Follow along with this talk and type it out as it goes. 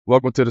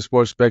Welcome to the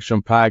Sports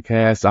Spectrum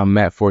podcast. I'm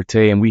Matt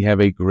Forte, and we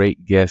have a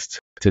great guest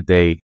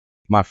today,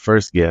 my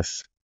first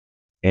guest,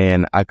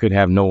 and I could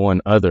have no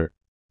one other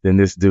than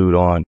this dude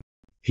on.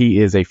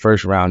 He is a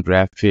first-round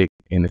draft pick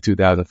in the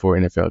 2004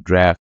 NFL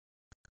Draft.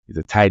 He's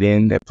a tight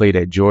end that played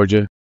at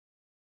Georgia,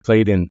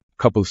 played in a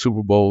couple of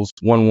Super Bowls,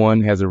 won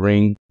one, has a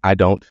ring. I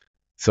don't.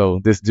 So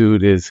this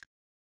dude is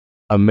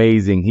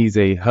amazing. He's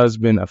a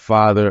husband, a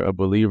father, a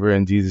believer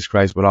in Jesus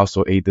Christ, but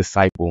also a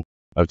disciple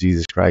of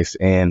Jesus Christ.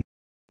 And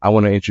I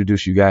want to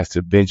introduce you guys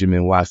to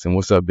Benjamin Watson.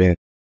 What's up, Ben?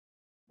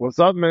 What's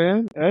up,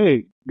 man?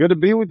 Hey, good to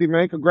be with you,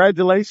 man.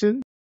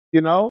 Congratulations.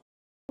 You know,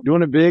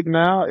 doing it big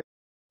now.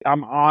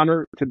 I'm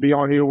honored to be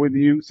on here with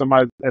you,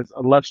 somebody as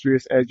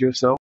illustrious as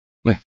yourself.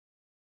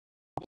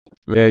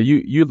 Yeah,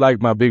 you like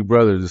my big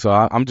brother, so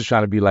I'm just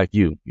trying to be like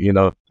you. We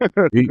Go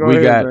we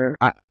ahead, got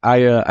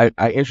man.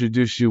 I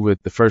introduced you with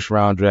the first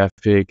round draft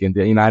pick, and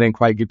then I didn't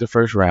quite get the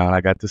first round.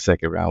 I got the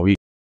second round.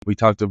 We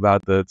talked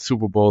about the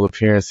Super Bowl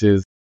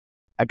appearances.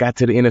 I got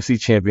to the NFC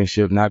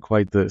Championship, not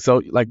quite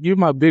so like you're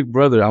my big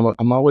brother.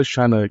 I'm always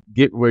trying to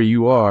get where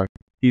you are.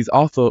 He's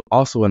also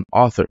an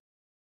author.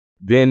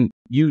 Ben,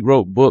 you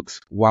wrote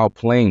books while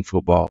playing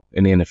football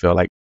in the NFL.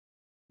 Like,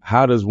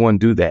 how does one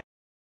do that?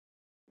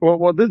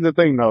 Well, this is the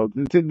thing, though.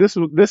 This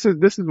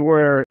is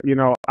where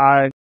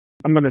I'm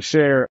going to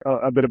share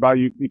a bit about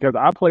you because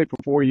I played for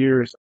 4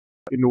 years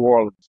in New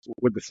Orleans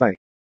with the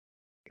Saints,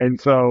 and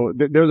so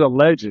there's a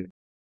legend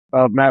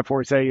of Matt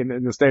Forte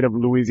in the state of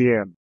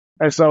Louisiana.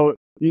 And so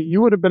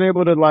you would have been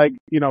able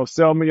to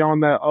sell me on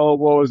that, oh,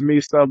 woe is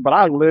me stuff. But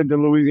I lived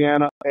in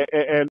Louisiana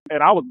and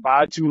I was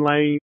by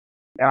Tulane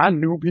and I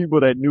knew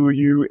people that knew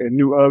you and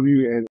knew of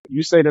you. And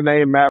you say the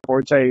name Matt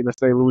Forte in the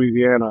state of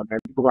Louisiana, man,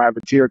 people gonna have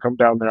a tear come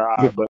down their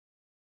eye. But,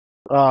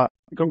 uh,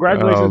 Oh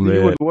congratulations to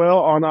you man, as well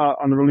on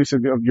the release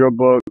of your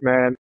book,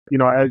 man.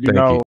 As you thank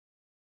you.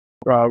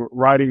 know,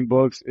 writing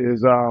books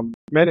is,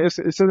 man, it's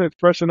an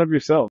expression of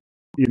yourself,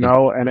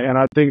 Mm. and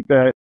I think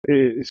that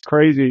it's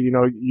crazy.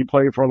 You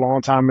played for a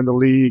long time in the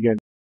league and,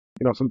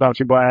 sometimes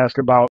people ask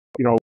about,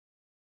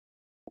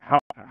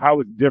 how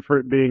it's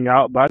different being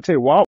out. But I tell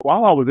you, while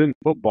I was in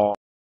football,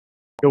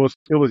 it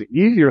was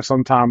easier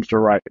sometimes to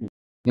write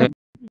Mm.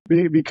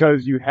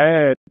 because you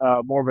had,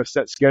 more of a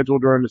set schedule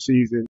during the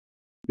season.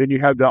 Then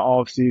you had the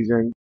off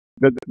season.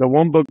 The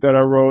one book that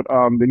I wrote,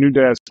 the New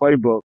Dad's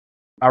Playbook,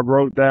 I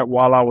wrote that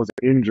while I was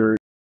injured,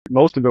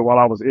 most of it while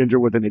I was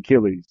injured with an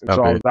Achilles. And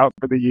so I Okay. was out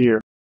for the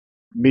year.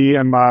 Me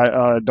and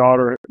my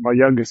daughter, my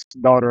youngest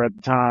daughter at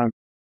the time,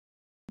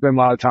 spent a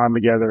lot of time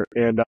together.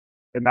 And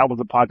that was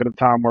a pocket of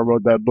time where I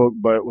wrote that book.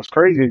 But what's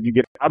crazy is you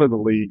get out of the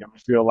league, I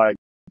feel like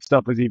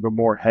stuff is even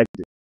more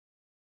hectic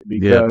Yeah.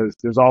 because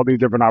there's all these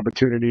different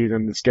opportunities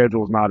and the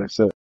schedule's not as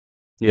set.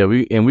 Yeah.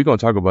 We're gonna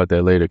talk about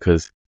that later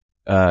because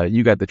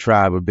you got the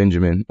tribe of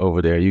Benjamin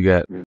over there. You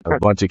got a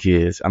bunch of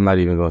kids. I'm not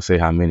even gonna say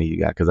how many you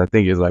got because I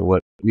think it's like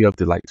what we up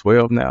to like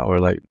 12 now or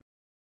like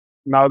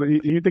Now,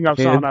 you think I'm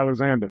Sean 10.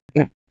 Alexander?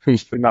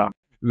 No.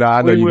 No,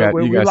 I know We, you we, got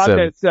we, you we got locked 7.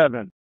 at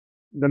 7,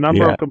 the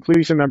number Yeah, of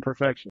completion and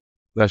perfection.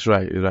 that's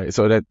right. Right.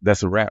 So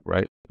that's a wrap,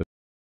 right?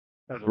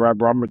 That's right,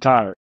 bro. I'm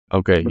retired.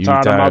 Okay, you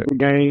Retired. I'm out retired. the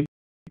game.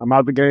 I'm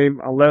out the game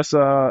unless,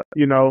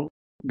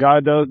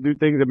 God does do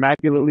things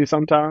immaculately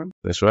sometimes.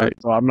 That's right.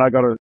 So I'm not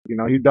gonna,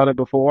 he's done it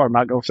before. I'm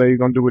not gonna say he's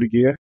gonna do it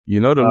again. The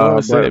Lord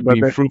But said, but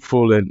 "Be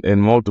fruitful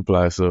and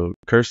multiply." So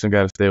cursing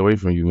got to stay away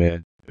from you,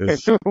 man.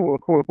 It's,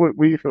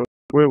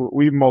 we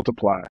we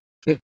multiply.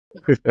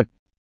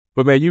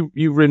 but man,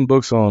 you've written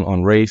books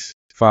on race,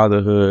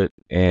 fatherhood,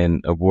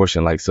 and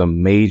abortion, like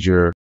some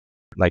major,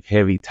 like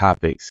heavy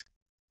topics.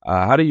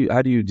 How do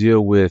you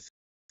deal with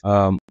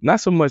not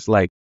so much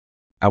like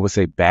I would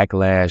say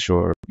backlash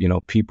or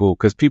people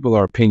because people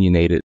are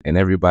opinionated and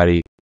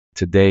everybody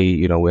today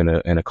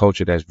in a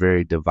culture that's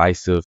very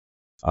divisive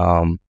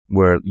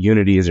where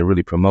unity isn't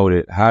really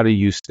promoted. How do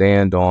you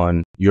stand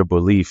on your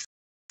belief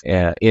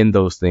in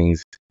those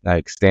things,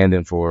 like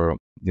standing for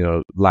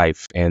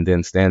life and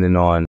then standing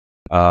on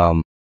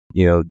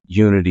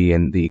unity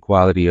and the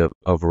equality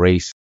of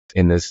race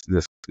in this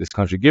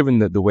country, given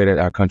the way that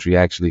our country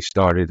actually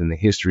started and the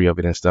history of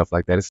it and stuff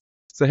like that?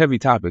 It's a heavy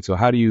topic. So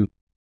how do you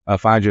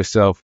find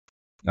yourself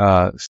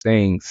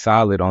staying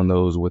solid on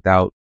those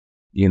without,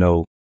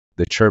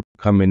 the chirp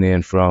coming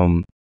in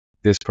from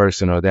this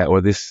person or that,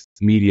 or this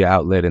media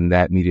outlet and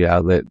that media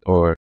outlet,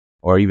 or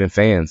even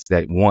fans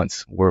that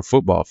once were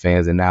football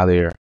fans and now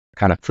they're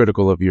kind of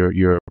critical of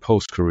your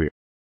post career.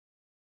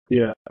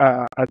 Yeah,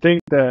 I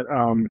think that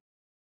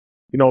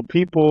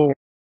people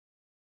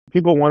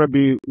want to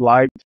be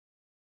liked,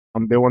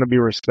 they want to be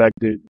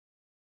respected,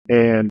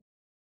 and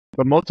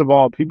but most of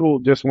all, people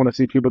just want to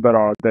see people that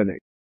are authentic.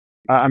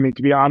 I mean,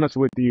 to be honest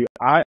with you,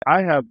 I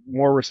have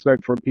more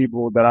respect for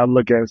people that I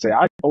look at and say,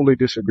 I totally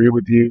disagree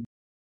with you,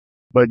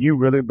 but you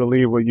really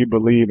believe what you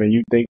believe and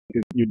you think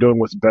you're doing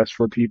what's best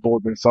for people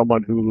than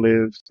someone who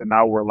lives an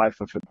outward life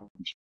of it.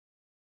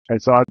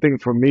 And so I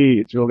think for me,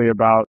 it's really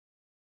about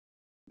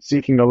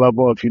seeking a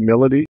level of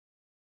humility.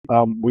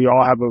 We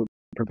all have a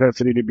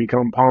propensity to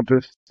become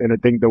pompous and to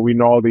think that we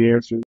know all the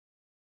answers.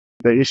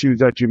 the issues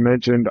that you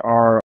mentioned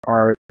are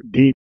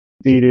deep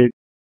seated,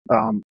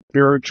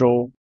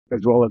 spiritual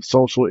as well as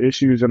social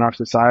issues in our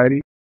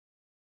society.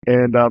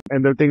 And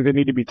they're things that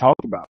need to be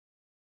talked about.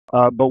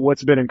 But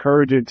what's been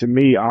encouraging to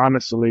me,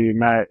 honestly,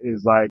 Matt,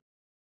 is like,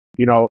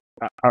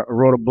 I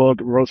wrote a book,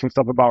 wrote some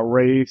stuff about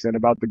race and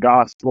about the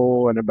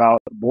gospel and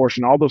about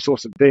abortion, all those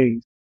sorts of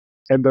things.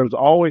 And there's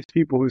always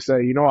people who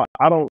say,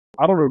 I don't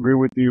agree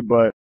with you,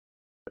 but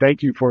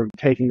thank you for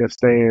taking a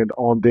stand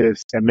on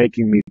this and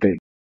making me think.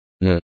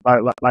 Yeah.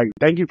 Like,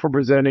 thank you for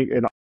presenting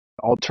an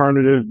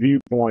alternative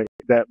viewpoint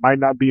that might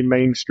not be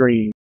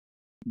mainstream,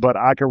 but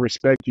I can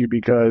respect you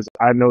because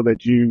I know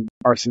that you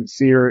are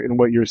sincere in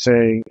what you're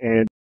saying,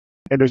 and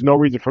there's no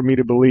reason for me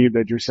to believe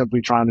that you're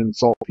simply trying to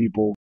insult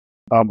people,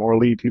 or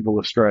lead people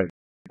astray.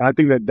 And I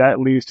think that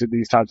leads to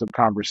these types of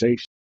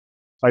conversations.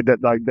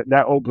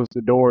 That opens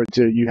the door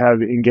to you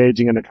have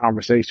engaging in a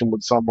conversation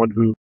with someone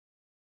who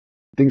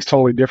thinks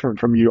totally different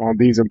from you on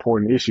these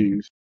important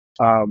issues,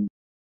 um,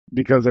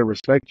 because they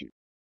respect you.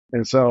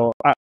 And so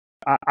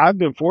I've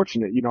been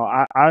fortunate.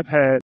 I've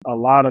had a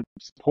lot of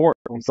support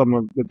on some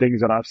of the things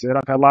that I've said.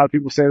 I've had a lot of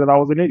people say that I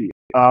was an idiot.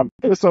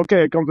 It's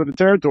okay. It comes with the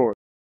territory,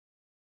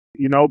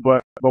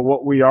 but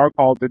what we are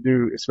called to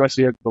do,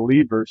 especially as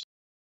believers,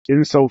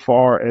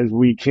 insofar as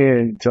we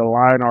can, to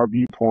align our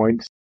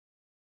viewpoints,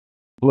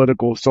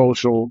 political,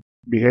 social,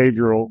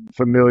 behavioral,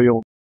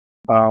 familial,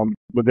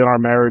 within our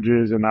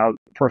marriages and our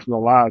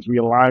personal lives, we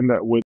align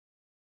that with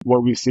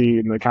what we see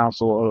in the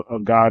counsel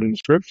of God in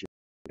Scripture.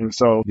 And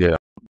so Yeah.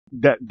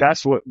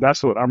 that's what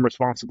I'm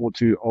responsible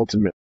to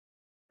ultimately.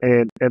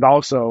 And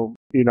also,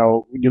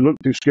 when you look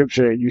through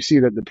Scripture and you see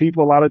that the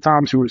people a lot of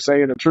times who were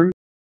saying the truth,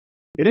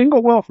 it didn't go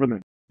well for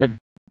them. They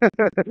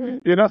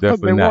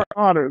Definitely not. weren't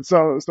honored.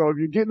 So if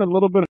you're getting a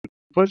little bit of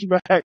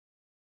pushback,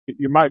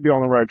 you might be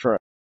on the right track.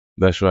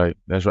 That's right.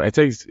 That's right. It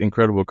takes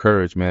incredible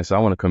courage, man. So I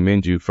want to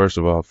commend you, first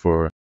of all,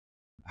 for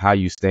how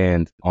you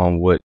stand on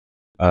what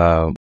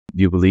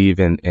you believe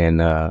in and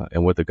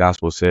what the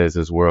gospel says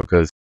as well.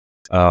 Because,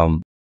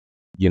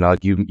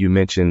 like you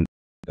mentioned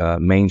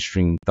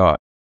mainstream thought.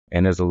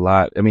 And there's a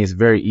lot. I mean, it's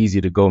very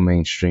easy to go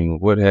mainstream.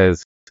 What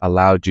has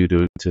allowed you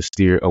to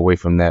steer away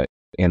from that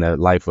in a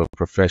life of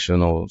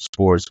professional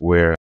sports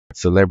where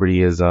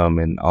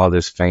celebrityism and all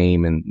this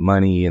fame and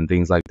money and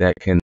things like that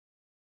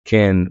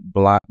can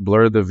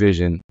blur the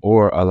vision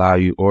or allow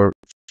you or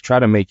try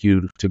to make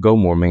you to go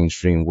more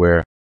mainstream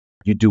where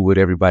you do what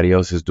everybody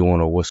else is doing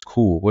or what's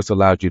cool? What's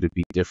allowed you to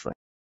be different?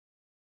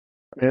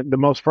 And the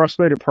most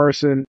frustrated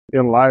person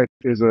in life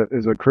is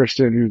a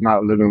Christian who's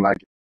not living like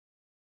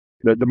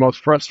it. The most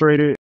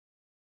frustrated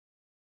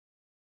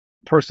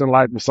person in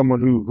life is someone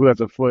who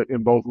has a foot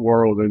in both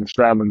worlds and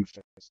straddling the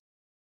fence.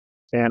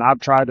 And I've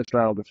tried to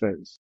straddle the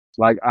fence.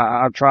 Like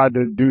I've tried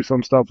to do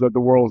some stuff that the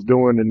world's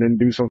doing and then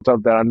do some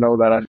stuff that I know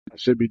that I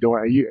should be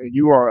doing. And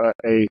you are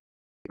a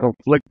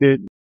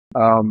conflicted,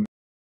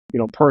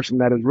 person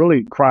that is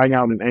really crying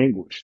out in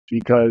anguish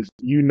because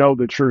you know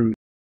the truth,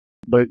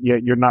 but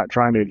yet you're not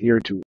trying to adhere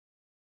to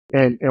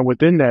it. And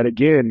within that,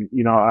 again,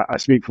 I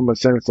speak from a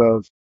sense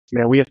of,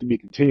 man, we have to be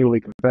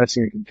continually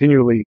confessing and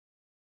continually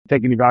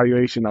taking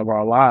evaluation of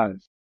our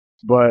lives.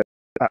 But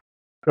uh,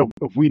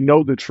 if we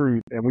know the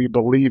truth and we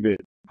believe it,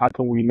 how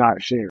can we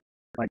not share?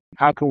 Like,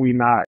 how can we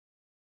not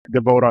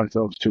devote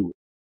ourselves to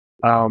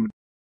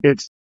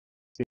it?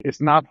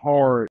 It's not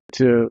hard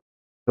to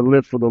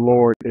live for the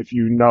Lord if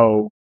you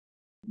know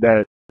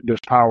that there's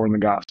power in the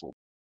gospel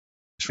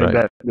That's and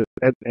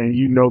right. and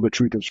you know the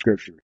truth of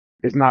Scripture.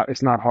 It's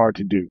not hard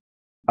to do.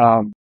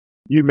 Um,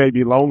 you may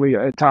be lonely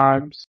at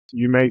times.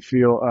 You may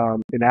feel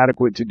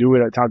inadequate to do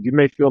it at times. You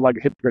may feel like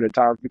a hypocrite at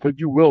times because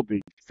you will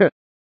be.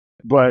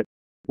 But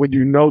when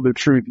you know the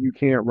truth, you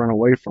can't run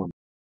away from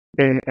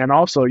it. And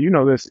also,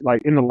 this,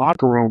 like in the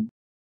locker room,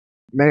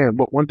 man,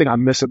 but one thing I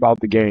miss about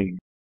the game,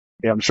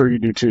 and I'm sure you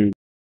do too,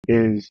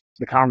 is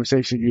the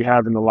conversation you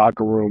have in the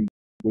locker room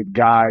with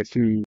guys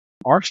who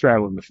are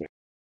straddling the fence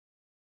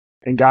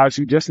and guys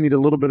who just need a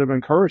little bit of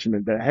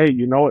encouragement that, hey,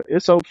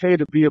 it's okay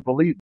to be a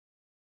believer.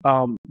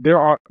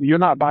 You're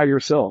not by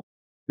yourself.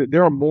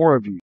 There are more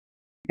of you.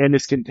 And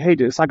it's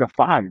contagious. It's like a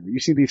fire. You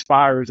see these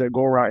fires that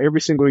go around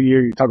every single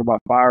year. You talk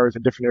about fires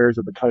in different areas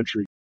of the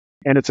country.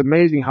 And it's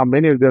amazing how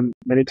many of them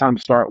many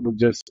times start with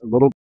just a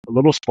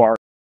little spark,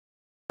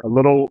 a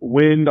little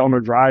wind on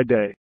a dry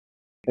day.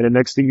 And the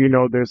next thing you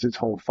know, there's this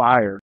whole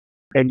fire.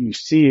 And you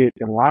see it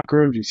in locker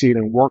rooms. You see it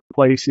in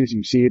workplaces.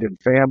 You see it in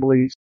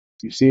families.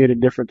 You see it in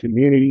different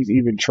communities,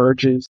 even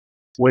churches.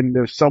 When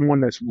there's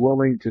someone that's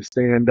willing to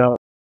stand up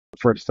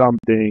for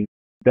something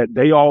that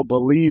they all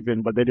believe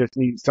in, but they just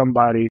need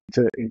somebody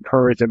to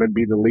encourage them and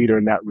be the leader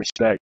in that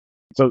respect.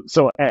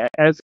 So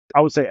as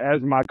I would say,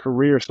 as my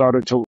career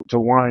started to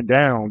wind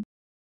down,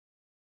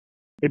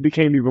 it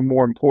became even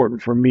more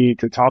important for me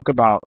to talk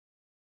about,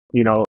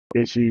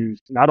 issues,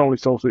 not only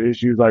social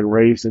issues like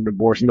race and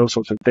abortion, those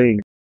sorts of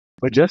things,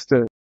 but just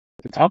to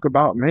talk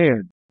about,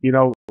 man,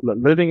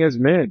 living as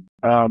men,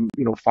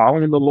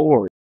 following the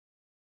Lord,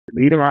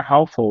 leading our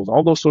households,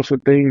 all those sorts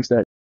of things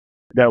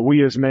that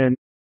we as men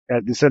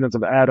as descendants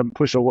of Adam,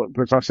 push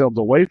ourselves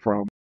away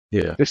from.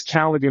 Yeah. Just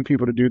challenging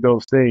people to do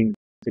those things,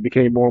 it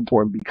became more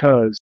important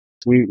because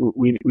we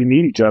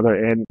need each other.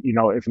 And,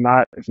 if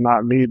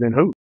not me, then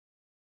who?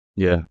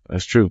 Yeah,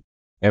 that's true.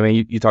 I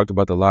mean, you talked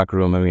about the locker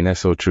room. I mean, that's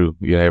so true.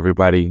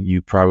 Everybody,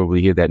 you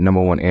probably hear that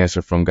number one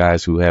answer from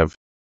guys who have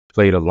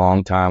played a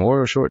long time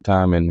or a short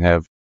time and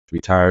have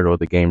retired, or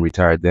the game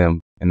retired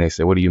them. And they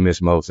say, what do you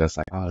miss most? And it's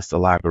like, oh, it's the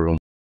locker room.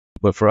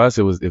 But for us,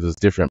 it was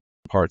different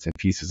parts and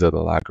pieces of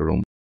the locker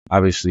room.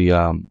 Obviously,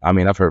 I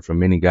mean, I've heard from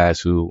many guys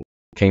who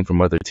came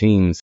from other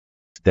teams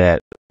that,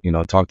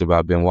 talked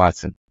about Ben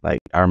Watson. Like,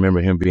 I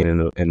remember him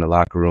being in the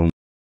locker room.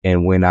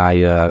 And when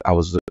I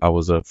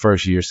was a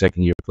first year,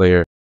 second year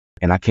player,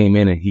 and I came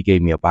in and he gave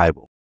me a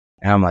Bible.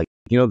 And I'm like,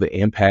 the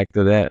impact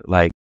of that,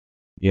 like,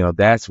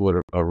 that's what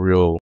a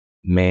real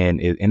man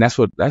is. And that's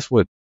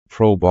what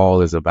pro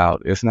ball is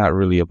about. It's not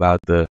really about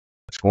the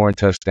scoring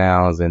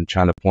touchdowns and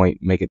trying to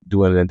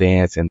doing a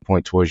dance and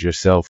point towards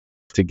yourself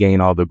to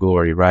gain all the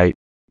glory, right?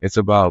 It's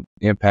about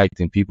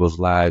impacting people's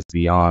lives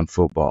beyond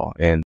football.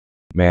 And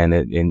man,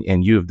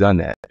 and you've done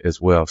that as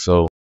well.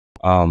 So,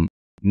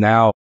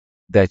 now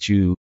that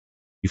you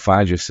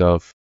find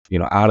yourself,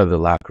 out of the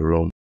locker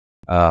room,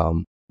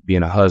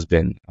 being a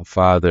husband, a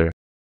father,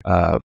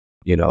 I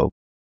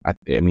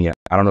mean,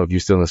 I don't know if you're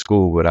still in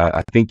school, but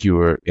I think you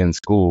were in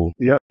school.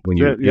 Yep. When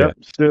you, Yep.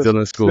 still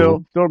in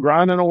school. Still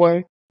grinding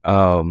away.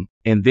 And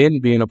then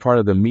being a part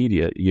of the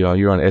media,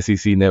 you're on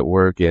SEC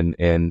Network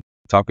and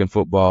talking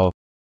football.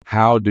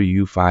 How do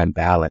you find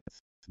balance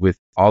with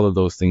all of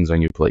those things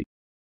on your plate?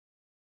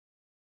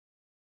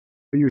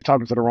 You were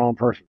talking to the wrong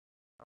person.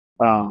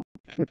 Well,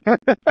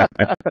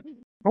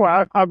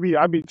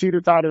 I'll be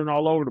teeter-tottering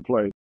all over the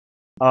place.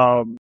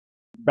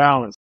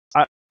 Balance.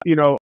 I, you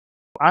know,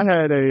 I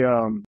had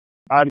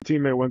I had a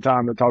teammate one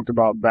time that talked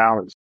about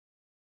balance.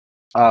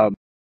 Um,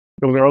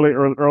 it was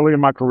early in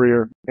my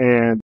career,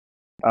 and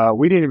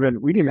we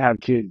didn't even have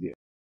kids yet.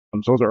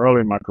 So it was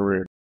early in my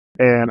career,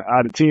 and I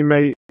had a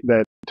teammate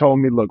that told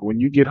me, look, when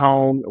you get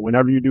home,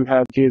 whenever you do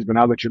have kids, but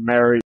now that you're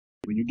married,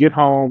 when you get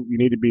home, you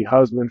need to be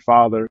husband,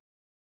 father.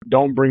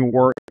 Don't bring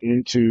work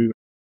into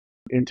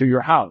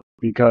your house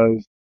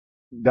because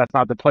that's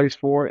not the place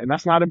for it, and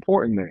that's not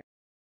important there.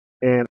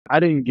 And I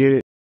didn't get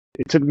it.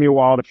 It took me a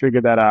while to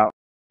figure that out.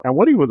 And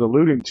what he was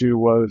alluding to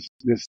was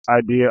this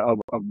idea of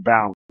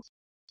balance.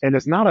 And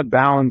it's not a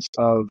balance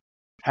of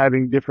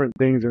having different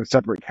things in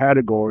separate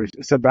categories.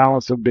 It's a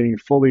balance of being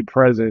fully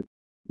present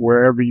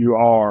wherever you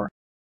are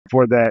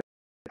for that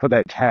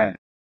task,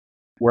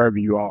 wherever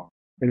you are.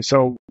 And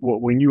so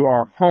when you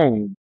are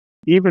home,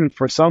 even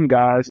for some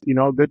guys,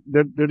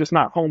 they're just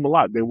not home a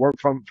lot. They work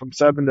from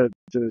 7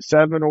 to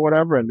 7 or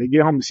whatever, and they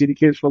get home to see the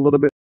kids for a little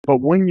bit.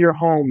 But when you're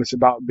home, it's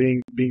about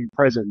being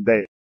present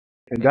there.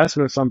 And that's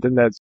been something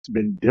that's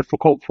been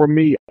difficult for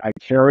me. I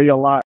carry a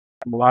lot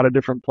from a lot of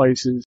different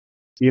places.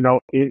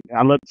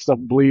 I let stuff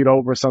bleed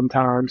over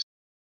sometimes.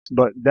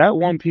 But that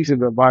one piece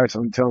of advice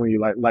I'm telling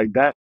you, like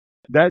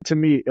that to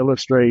me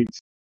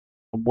illustrates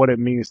what it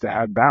means to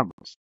have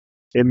balance.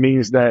 It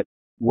means that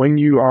when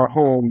you are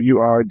home, you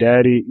are a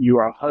daddy, you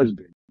are a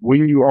husband.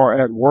 When you are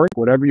at work,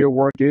 whatever your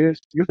work is,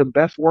 you're the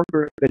best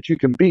worker that you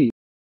can be,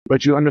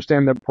 but you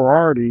understand the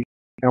priority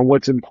and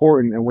what's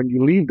important. And when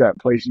you leave that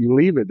place, you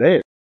leave it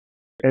there.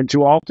 And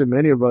too often,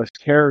 many of us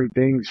carry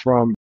things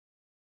from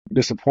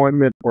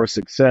disappointment or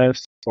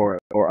success or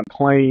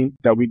acclaim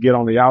that we get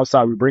on the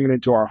outside. We bring it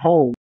into our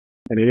home,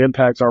 and it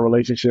impacts our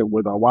relationship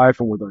with our wife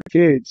and with our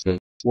kids,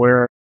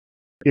 where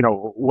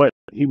what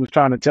he was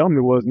trying to tell me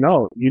was,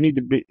 no,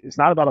 it's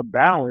not about a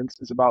balance.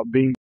 It's about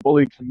being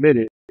fully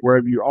committed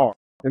wherever you are.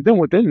 And then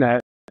within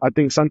that, I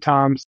think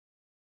sometimes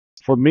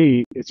for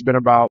me, it's been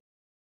about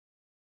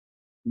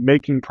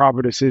making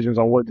proper decisions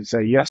on what to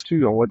say yes to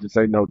and what to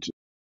say no to.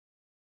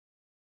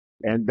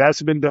 And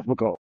that's been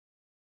difficult.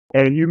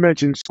 And you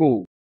mentioned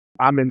school.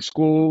 I'm in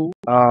school.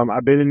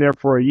 I've been in there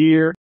for a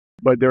year,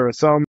 but there are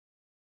some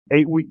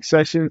 8-week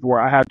sessions where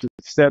I have to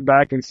step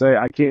back and say,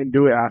 I can't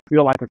do it. I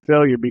feel like a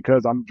failure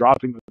because I'm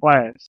dropping the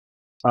class.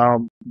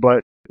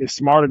 But it's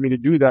smart of me to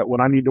do that when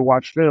I need to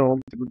watch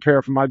film to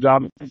prepare for my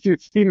job at the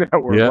TV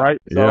network,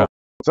 right?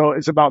 So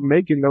it's about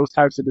making those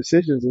types of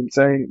decisions and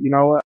saying, you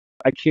know what,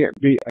 I can't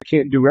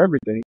do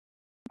everything.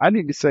 I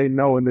need to say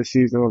no in this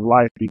season of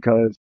life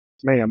because,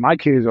 man, my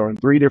kids are in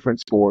 3 different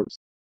sports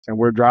and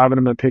we're driving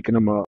them and picking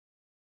them up.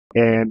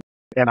 And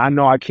I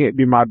know I can't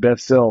be my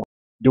best self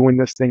doing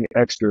this thing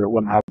extra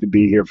when I have to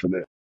be here for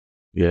this.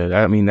 Yeah,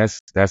 I mean, that's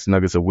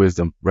nuggets of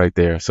wisdom right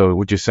there. So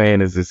what you're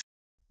saying is this,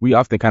 we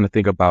often kind of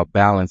think about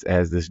balance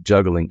as this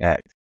juggling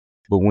act.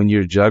 But when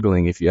you're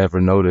juggling, if you ever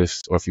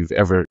noticed or if you've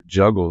ever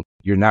juggled,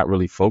 you're not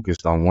really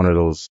focused on one of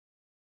those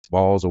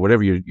balls or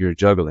whatever you're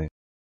juggling.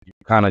 You're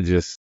kind of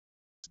just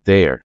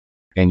there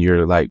and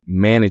you're like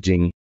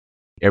managing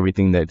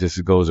everything that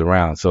just goes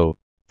around. So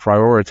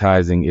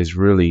prioritizing is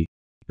really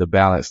the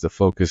balance, the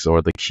focus,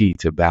 or the key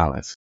to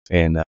balance.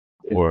 And I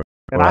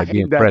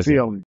hate that present.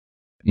 Feeling.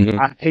 Mm-hmm.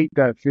 I hate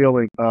that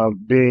feeling of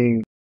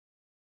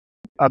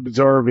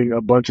observing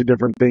a bunch of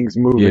different things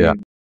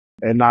moving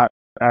and not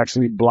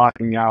actually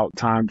blocking out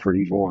time for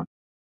each one.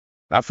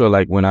 I feel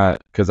like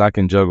because I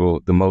can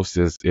juggle the most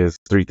is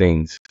three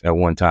things at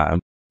one time.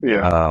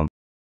 Yeah,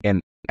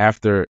 And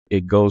after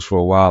it goes for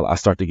a while, I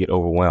start to get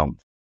overwhelmed.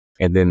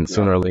 And then yeah,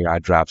 sooner or later, I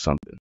drop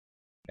something.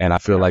 And I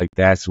feel yeah. like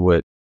that's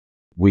what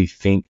we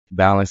think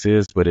balance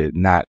is, but it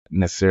not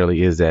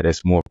necessarily is that.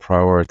 It's more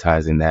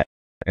prioritizing that.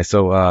 And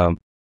so,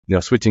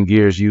 switching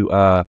gears, you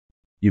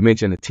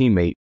mentioned a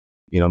teammate,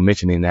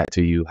 mentioning that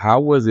to you. How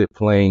was it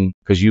playing?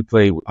 Because you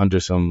played under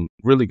some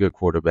really good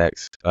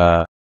quarterbacks.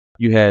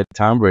 You had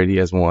Tom Brady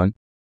as one,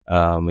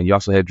 and you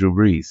also had Drew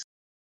Brees.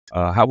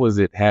 How was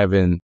it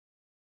having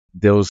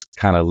those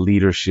kind of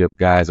leadership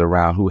guys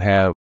around who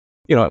have,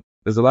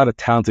 there's a lot of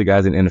talented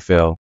guys in the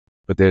NFL,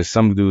 but there's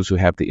some dudes who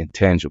have the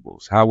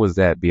intangibles. How was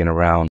that being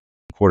around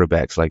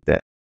quarterbacks like that?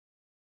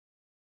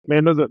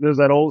 Man, there's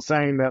that old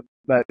saying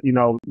that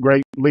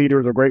great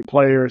leaders or great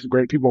players,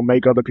 great people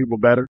make other people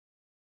better,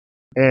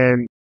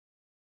 and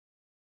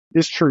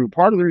it's true.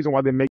 Part of the reason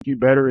why they make you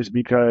better is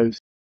because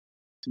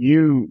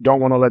you don't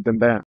want to let them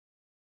down.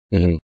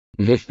 Hmm.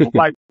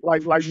 Like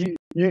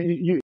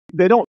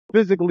they don't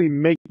physically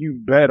make you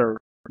better.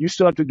 You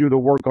still have to do the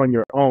work on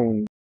your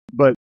own,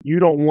 but you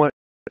don't want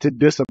to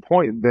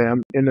disappoint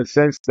them in the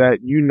sense that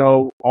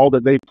all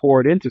that they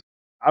poured into.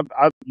 I've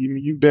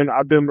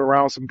been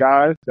around some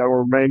guys that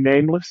will remain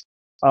nameless,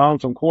 some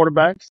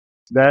quarterbacks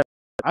that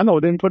I know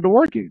didn't put the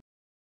work in.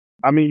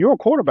 I mean, you're a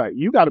quarterback.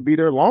 You got to be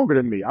there longer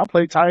than me. I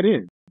play tight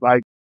end.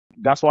 Like,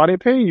 that's why they're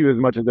paying you as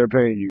much as they're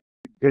paying you.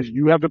 Because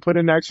you have to put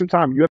in the extra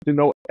time. You have to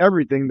know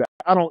everything that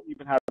I don't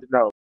even have to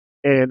know.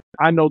 And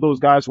I know those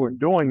guys weren't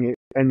doing it.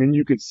 And then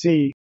you could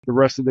see the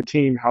rest of the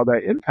team, how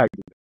that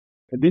impacted them.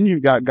 And then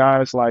you've got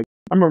guys like,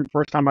 I remember the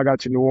first time I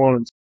got to New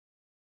Orleans,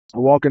 I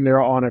walk in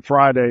there on a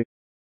Friday,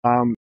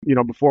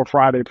 before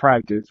Friday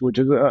practice, which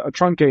is a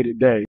truncated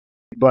day.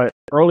 But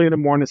early in the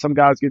morning, some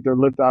guys get their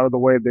lift out of the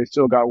way. They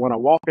still got one. I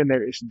walk in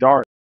there, it's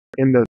dark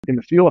in the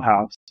field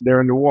house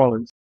there in New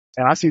Orleans,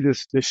 and I see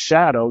this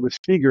shadow, this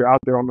figure out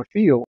there on the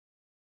field,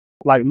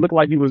 like looked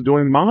like he was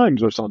doing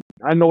mimes or something.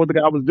 I know what the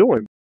guy was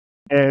doing.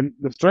 And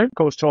the strength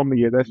coach told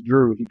me, yeah, that's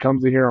Drew. He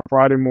comes in here on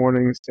Friday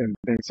mornings and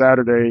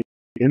Saturday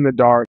in the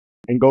dark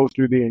and goes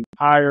through the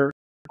entire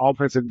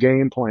offensive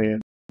game plan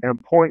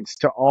and points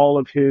to all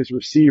of his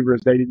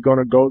receivers that he's going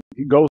to go.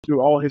 He goes through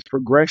all his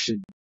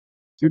progression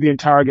through the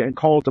entire game and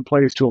calls the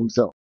plays to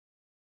himself.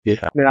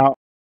 Yeah. Now,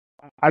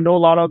 I know a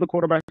lot of other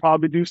quarterbacks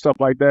probably do stuff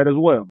like that as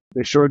well.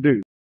 They sure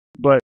do.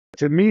 But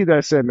to me,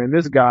 that said, man,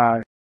 this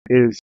guy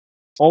is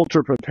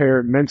ultra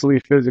prepared mentally,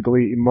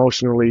 physically,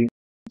 emotionally,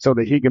 so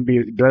that he can be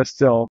his best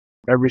self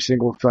every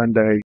single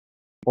Sunday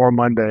or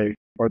Monday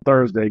or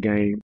Thursday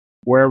game,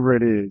 wherever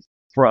it is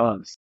for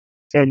us.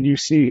 And you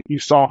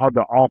saw how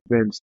the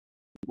offense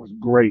was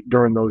great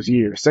during those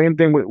years. Same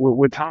thing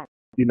with Tom,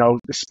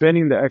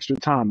 spending the extra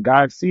time.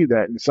 Guys see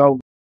that. And so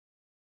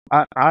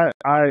I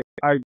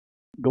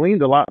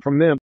gleaned a lot from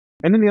them.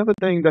 And then the other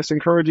thing that's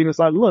encouraging is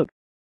like, look,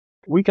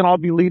 we can all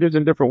be leaders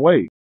in different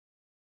ways.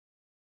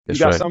 You That's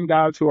got right. some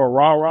guys who are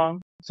rah-rah,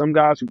 some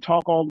guys who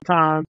talk all the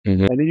time,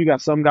 Hmm. and then you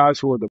got some guys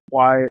who are the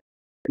quiet,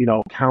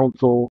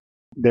 counsel,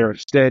 they're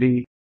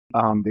steady,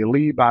 they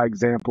lead by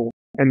example,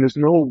 and there's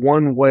no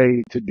one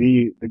way to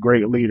be the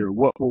great leader.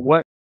 What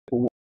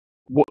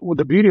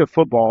the beauty of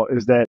football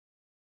is that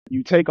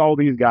you take all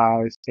these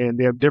guys and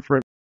they have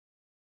different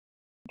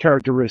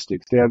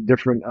characteristics, they have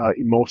different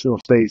emotional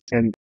states,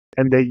 and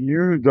they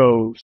use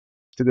those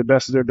to the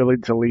best of their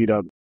ability to lead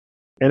others.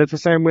 And it's the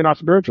same way in our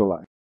spiritual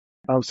life.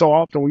 So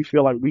often we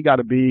feel like we got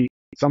to be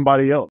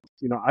somebody else.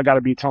 I got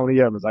to be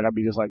Tony Evans. I got to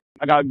be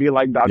I got to be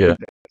like Dr. Yeah.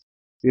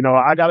 Death.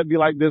 I got to be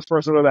like this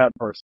person or that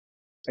person.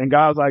 And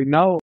God's like,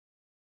 no,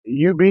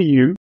 you be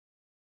you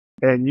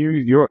and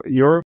use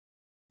your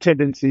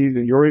tendencies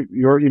and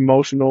your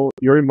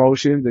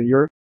emotions and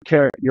your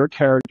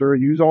character.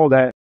 Use all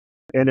that,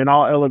 and then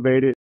I'll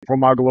elevate it for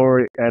my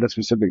glory at a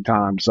specific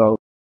time. So,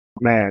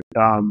 man,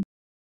 I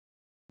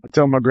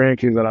tell my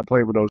grandkids that I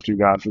played with those two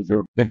guys for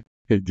sure.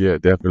 Yeah,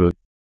 definitely.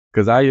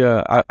 Because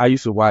I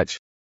used to watch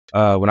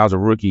when I was a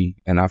rookie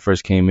and I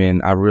first came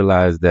in. I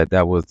realized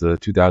that was the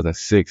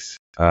 2006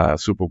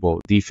 Super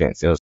Bowl defense.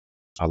 There was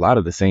a lot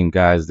of the same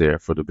guys there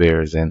for the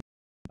Bears, and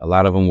a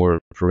lot of them were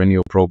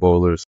perennial Pro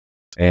Bowlers.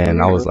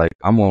 And I was Mhm. like,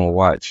 I'm gonna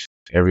watch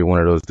every one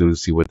of those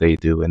dudes, see what they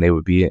do. And they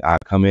would be, I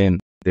come in,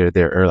 they're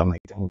there early. I'm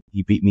like, "Dang,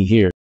 he beat me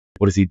here.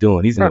 What is he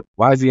doing?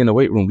 Why is he in the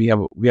weight room? We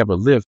have a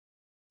lift,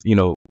 you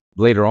know,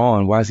 later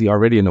on. Why is he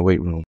already in the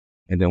weight room?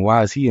 And then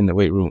why is he in the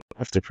weight room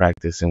after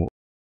practice? And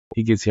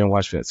he gets here and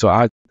watch it. So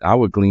I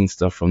would glean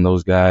stuff from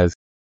those guys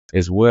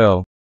as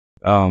well.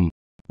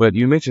 But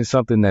you mentioned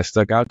something that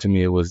stuck out to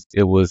me. It was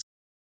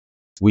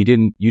you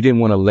didn't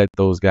want to let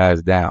those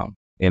guys down,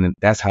 and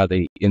that's how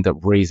they end up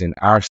raising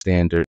our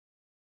standard.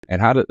 And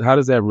how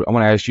does that? I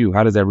want to ask you,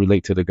 how does that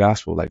relate to the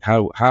gospel? Like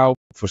how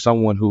for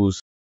someone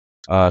who's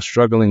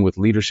struggling with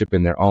leadership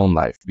in their own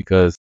life,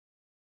 because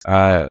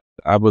I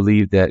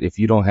believe that if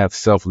you don't have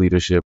self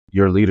leadership,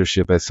 your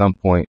leadership at some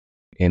point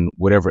in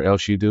whatever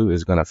else you do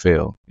is gonna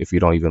fail if you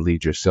don't even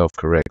lead yourself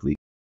correctly.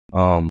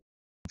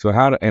 So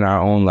how in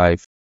our own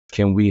life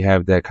can we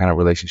have that kind of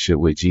relationship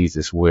with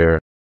Jesus where,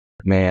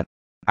 man,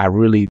 I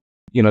really,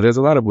 there's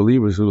a lot of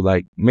believers who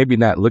like maybe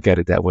not look at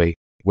it that way,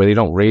 where they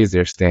don't raise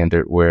their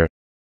standard, where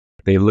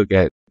they look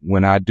at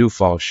when I do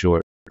fall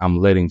short, I'm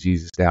letting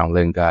Jesus down,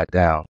 letting God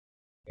down.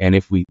 And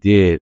if we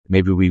did,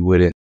 maybe we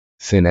wouldn't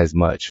sin as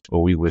much,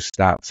 or we would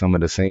stop some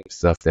of the same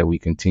stuff that we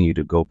continue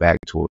to go back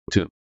to.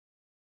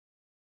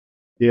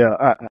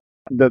 Yeah.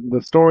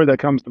 The story that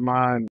comes to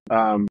mind,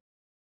 and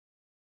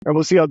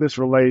we'll see how this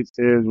relates,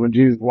 is when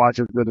Jesus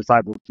washes the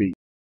disciples' feet,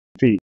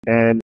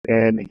 and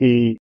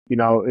he,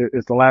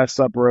 it's the Last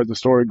Supper as the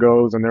story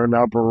goes, and they're in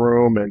the upper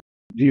room, and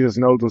Jesus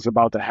knows what's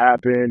about to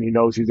happen. He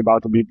knows he's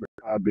about to be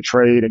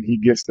betrayed, and he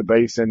gets the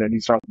basin and he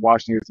starts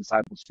washing his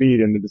disciples' feet,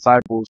 and the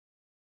disciples,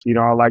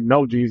 are like,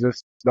 "No,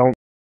 Jesus, don't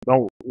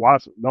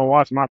wash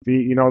my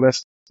feet.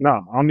 That's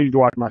no, I don't need you to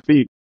wash my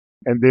feet."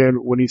 And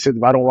then when he says,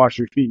 "If I don't wash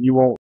your feet, you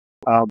won't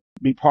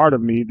be part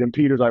of me," then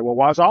Peter's like, "Well,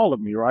 wash all of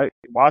me, right?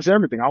 Wash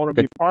everything. I want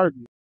to be a part of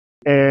you."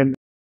 And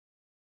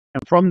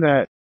from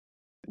that,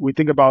 we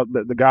think about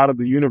the God of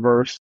the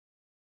universe,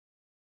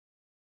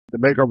 the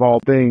maker of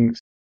all things,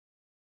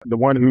 the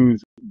one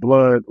whose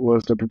blood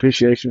was the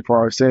propitiation for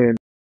our sin,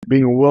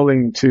 being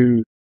willing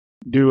to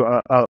do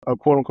a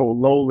quote unquote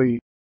lowly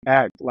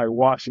act like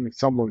washing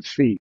someone's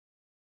feet.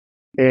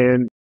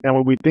 And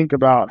when we think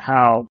about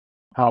how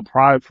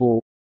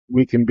prideful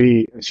we can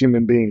be as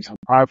human beings, how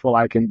prideful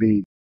I can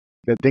be,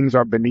 that things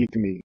are beneath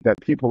me,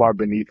 that people are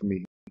beneath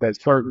me,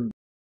 that certain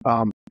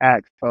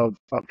acts of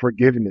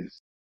forgiveness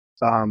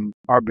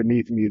are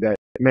beneath me, that,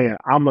 man,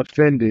 I'm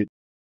offended.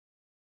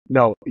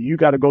 No, you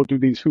got to go through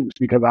these hoops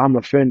because I'm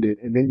offended.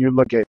 And then you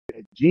look at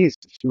Jesus,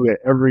 who had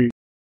every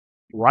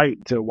right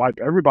to wipe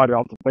everybody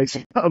off the face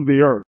of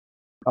the earth,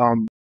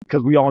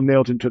 because we all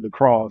nailed him to the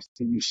cross.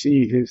 And you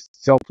see his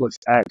selfless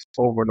acts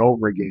over and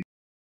over again.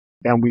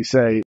 And we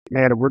say,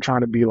 man, if we're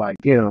trying to be like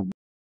him,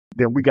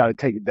 then we got to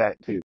take that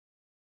too.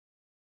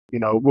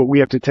 We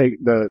have to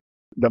take the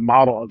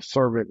model of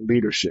servant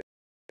leadership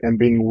and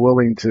being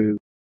willing to,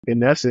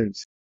 in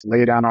essence,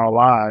 lay down our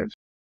lives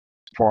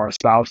for our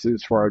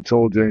spouses, for our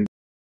children,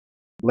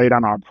 lay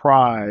down our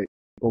pride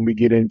when we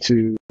get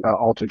into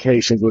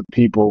altercations with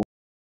people,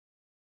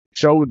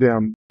 show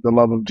them the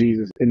love of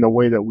Jesus in the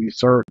way that we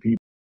serve people.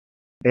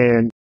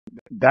 And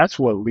that's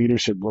what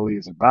leadership really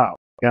is about.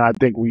 And I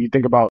think when you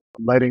think about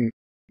letting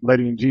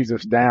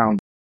Jesus down,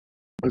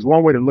 there's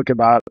one way to look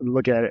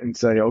at it and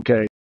say,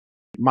 okay,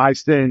 my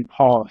sin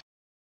cost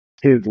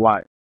his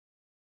life.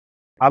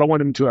 I don't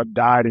want him to have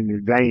died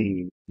in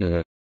vain,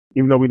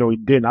 even though we know he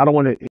didn't. I don't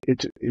want him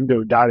to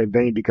have died in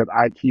vain because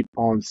I keep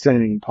on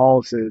sinning.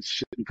 Paul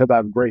says, because I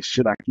have grace,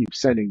 should I keep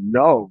sinning?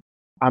 No,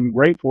 I'm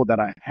grateful that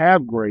I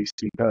have grace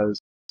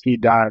because he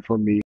died for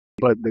me.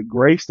 But the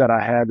grace that I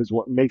have is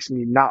what makes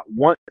me not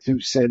want to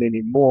sin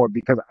anymore,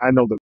 because I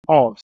know the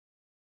cost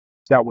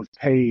that was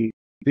paid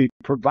to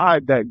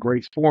provide that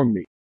grace for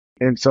me.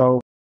 And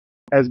so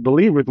as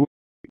believers,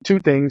 two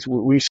things: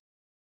 we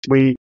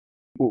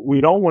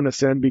don't want to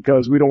sin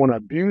because we don't want to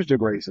abuse the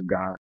grace of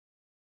God,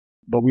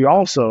 but we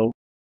also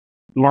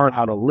learn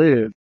how to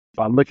live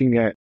by looking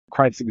at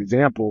Christ's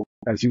example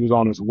as he was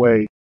on his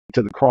way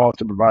to the cross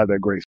to provide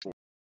that grace for us.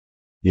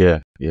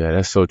 Yeah,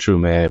 that's so true,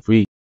 man. If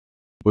we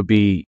would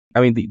be,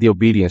 the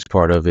obedience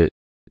part of it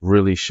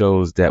really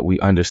shows that we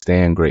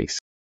understand grace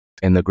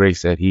and the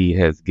grace that he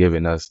has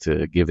given us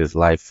to give his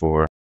life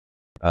for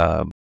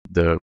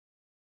the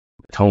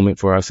atonement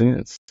for our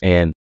sins.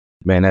 And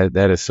man,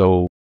 that is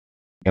so,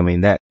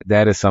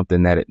 that is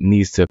something that it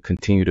needs to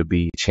continue to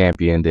be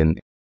championed and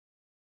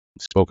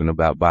spoken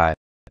about by,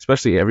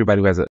 especially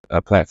everybody who has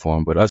a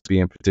platform, but us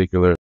being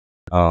particular,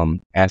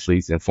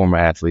 athletes and former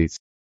athletes.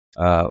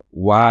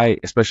 Why,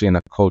 especially in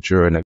a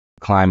culture and a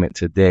climate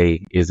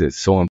today, is it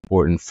so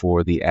important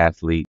for the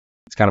athlete?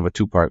 It's kind of a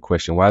two-part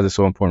question. Why is it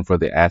so important for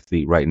the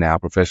athlete right now,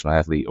 professional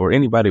athlete, or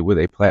anybody with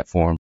a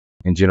platform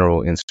in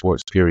general in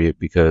sports, period?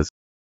 Because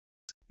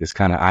it's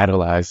kind of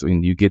idolized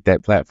when you get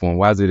that platform.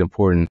 Why is it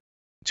important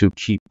to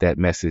keep that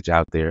message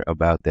out there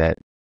about that?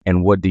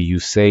 And what do you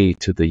say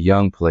to the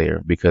young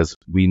player? Because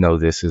we know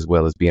this as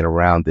well as being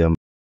around them.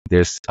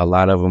 There's a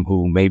lot of them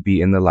who may be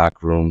in the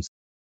locker rooms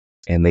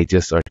and they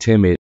just are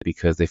timid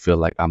because they feel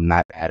like I'm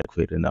not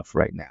adequate enough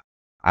right now.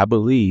 I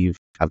believe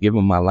I've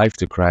given my life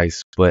to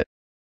Christ, but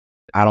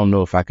I don't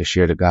know if I could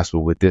share the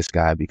gospel with this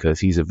guy because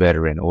he's a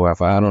veteran, or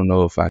if I don't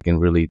know if I can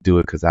really do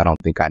it because I don't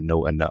think I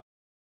know enough.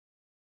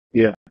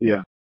 Yeah.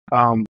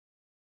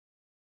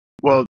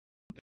 Well,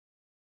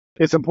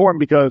 it's important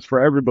because for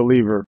every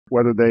believer,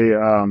 whether they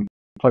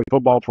play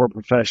football for a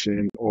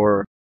profession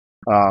or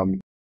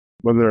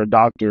whether they're a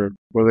doctor,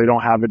 whether they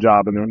don't have a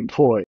job and they're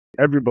unemployed,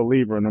 every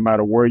believer, no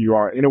matter where you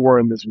are, anywhere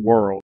in this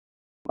world,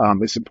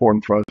 it's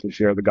important for us to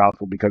share the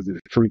gospel because there's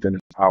truth and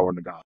there's power in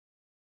the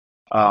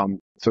gospel.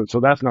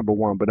 So that's number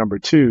one. But number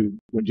two,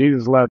 when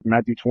Jesus left,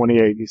 Matthew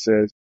 28, he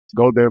says,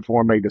 "Go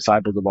therefore and make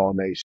disciples of all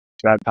nations,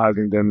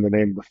 baptizing them in the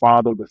name of the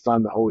Father, the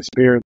Son, the Holy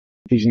Spirit,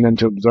 teaching them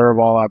to observe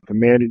all I've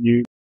commanded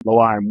you. Lo,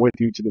 I am with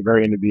you to the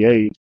very end of the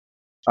age."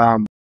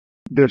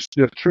 there's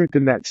truth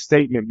in that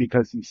statement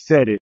because he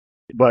said it,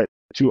 but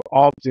too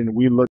often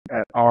we look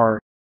at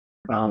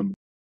um,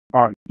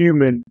 the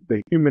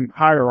human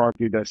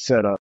hierarchy that's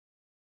set up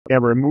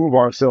and remove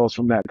ourselves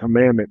from that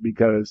commandment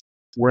because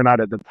we're not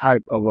at the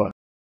type of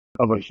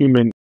a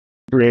human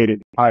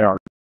created hierarchy.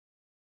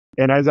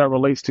 And as that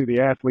relates to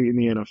the athlete in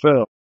the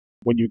NFL,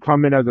 when you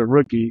come in as a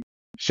rookie,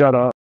 shut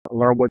up,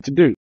 learn what to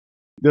do.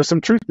 There's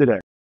some truth to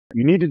that.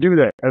 You need to do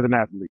that as an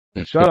athlete.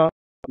 Shut up,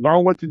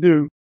 learn what to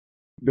do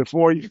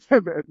before you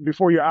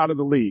before you're out of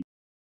the league.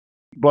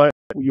 But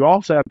you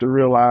also have to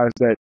realize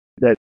that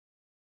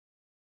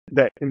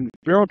that in the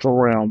spiritual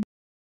realm,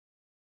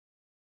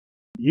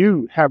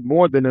 you have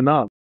more than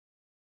enough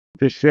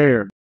to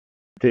share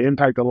to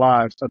impact the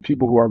lives of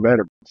people who are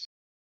veterans.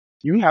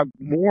 You have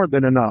more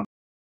than enough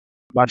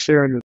by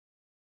sharing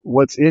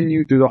what's in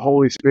you through the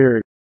Holy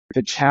Spirit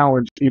to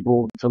challenge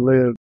people to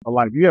live a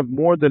life. You have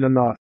more than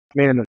enough,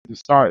 man, to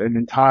start an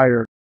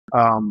entire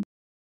um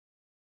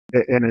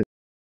an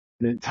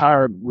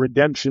entire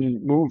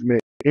redemption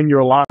movement in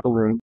your locker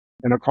room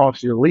and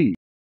across your league.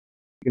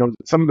 You know,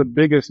 some of the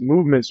biggest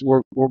movements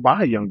were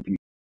by young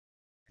people.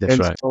 That's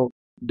And right. so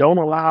don't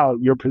allow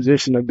your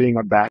position of being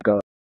a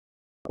backup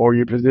or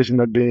your position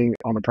of being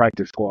on the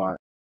practice squad,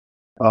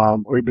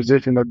 or your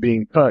position of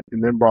being cut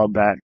and then brought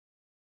back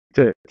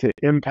to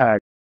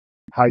impact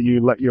how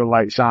you let your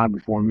light shine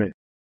before men.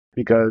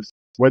 Because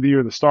whether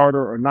you're the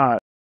starter or not,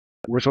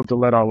 we're supposed to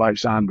let our light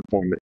shine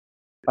before men.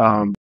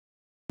 Um,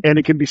 and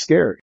it can be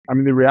scary. I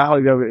mean, the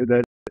reality of it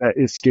that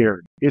is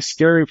scary. It's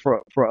scary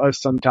for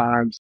us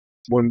sometimes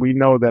when we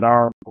know that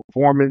our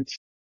performance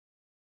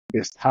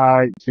is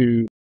tied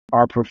to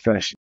our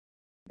profession.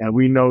 And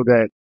we know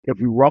that if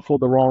we ruffle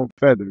the wrong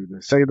feathers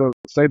and say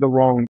the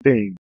wrong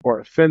thing or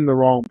offend the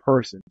wrong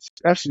person,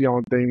 especially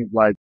on things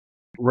like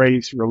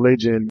race,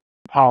 religion,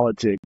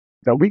 politics,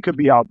 that we could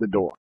be out the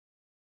door.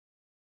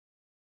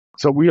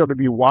 So we have to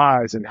be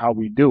wise in how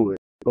we do it,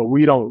 but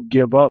we don't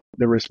give up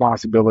the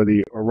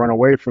responsibility or run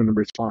away from the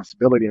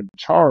responsibility and the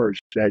charge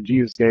that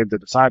Jesus gave the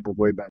disciples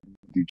way back in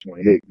Matthew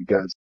 28,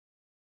 because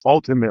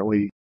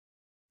ultimately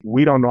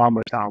we don't know how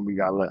much time we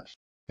got left.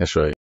 That's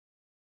right.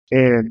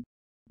 And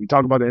we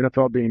talk about the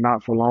NFL being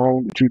not for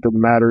long. The truth of the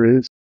matter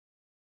is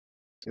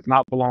it's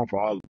not for long for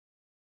all of us.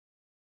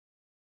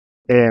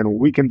 And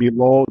we can be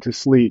lulled to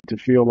sleep to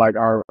feel like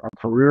our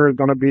career is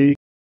going to be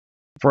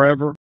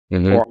forever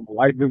Mm-hmm. or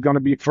life is going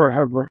to be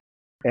forever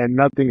and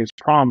nothing is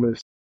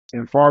promised.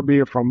 And far be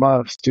it from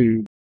us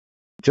to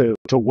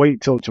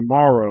wait till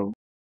tomorrow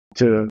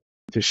to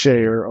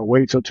share or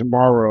wait till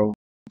tomorrow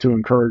to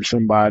encourage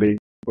somebody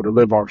or to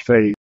live our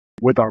faith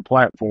with our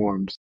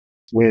platforms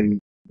when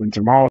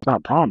tomorrow's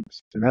not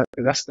promised. And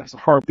that's a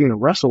hard thing to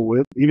wrestle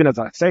with. Even as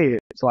I say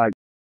it, it's like,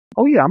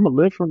 oh yeah, I'm gonna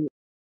live for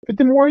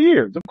 50 more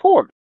years, of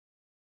course.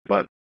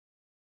 But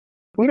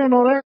we don't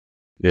know that.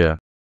 Yeah.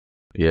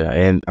 Yeah.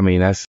 And I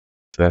mean,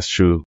 that's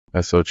true.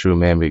 That's so true,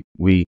 man.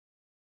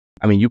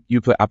 I mean,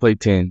 I played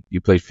 10,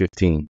 you played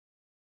 15.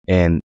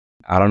 And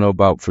I don't know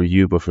about for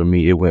you, but for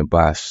me, it went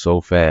by so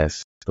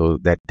fast. So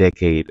that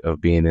decade of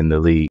being in the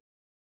league.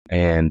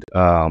 And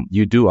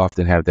you do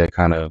often have that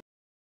kind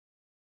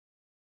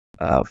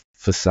of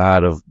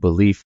facade of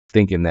belief,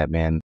 thinking that,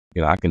 man,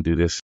 I can do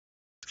this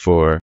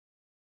for,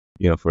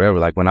 forever.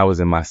 Like when I was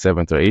in my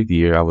 7th or 8th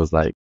year, I was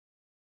like,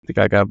 I think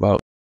I got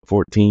about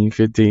 14,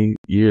 15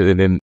 years. And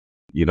then,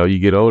 you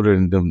get older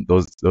and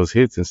those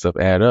hits and stuff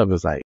add up.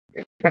 It's like,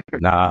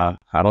 nah,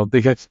 I don't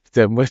think I got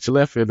that much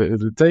left in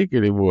the tank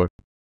anymore.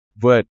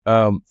 But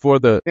for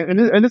the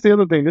And that's the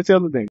other thing. That's the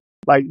other thing.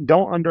 Like,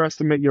 don't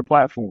underestimate your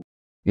platform.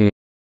 Mm.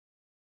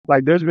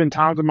 Like, there's been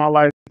times in my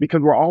life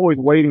because we're always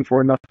waiting for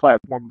enough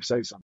platform to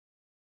say something.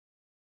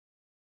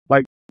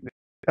 Like,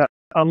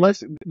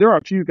 unless there are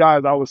a few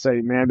guys, I would say,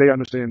 man, they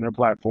understand their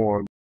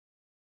platform.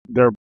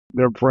 They're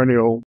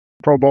perennial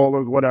Pro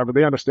Bowlers, whatever.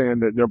 They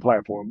understand their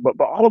platform. But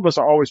all of us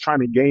are always trying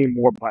to gain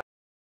more platform.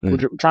 Mm.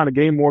 We're trying to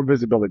gain more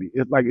visibility.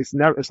 It's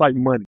like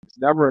money. It's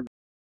never.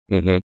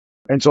 Mm-hmm.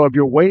 And so if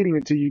you're waiting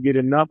until you get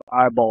enough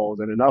eyeballs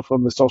and enough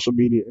of the social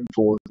media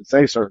influence to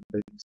say certain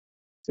things,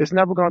 it's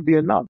never going to be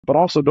enough. But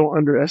also don't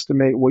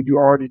underestimate what you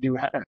already do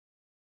have.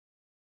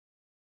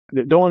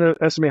 Don't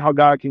underestimate how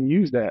God can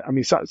use that. I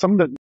mean, some of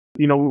the,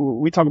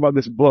 we talk about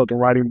this book and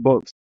writing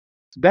books.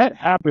 That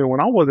happened when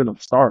I wasn't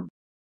a starter.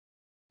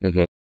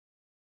 Mm-hmm.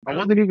 I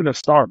wasn't even a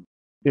starter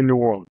in New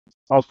Orleans.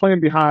 I was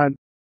playing behind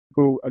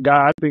a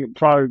guy I think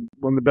probably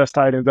one of the best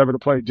tight ends ever to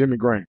play, Jimmy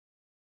Graham.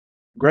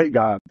 Great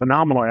guy,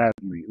 phenomenal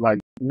athlete, like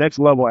next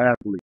level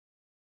athlete.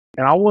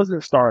 And I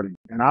wasn't starting,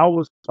 and I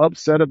was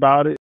upset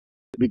about it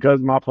because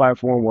my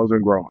platform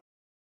wasn't growing.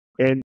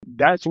 And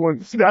that's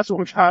when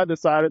God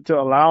decided to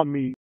allow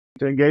me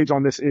to engage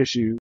on this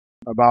issue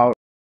about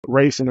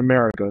race in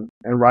America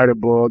and write a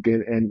book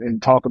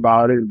and talk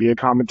about it and be a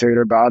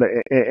commentator about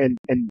it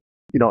and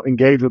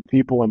engage with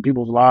people, and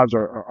people's lives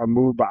are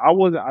moved. But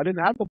I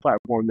didn't have a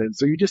platform then,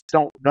 so you just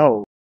don't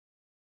know.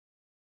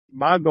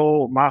 My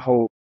goal, my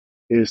hope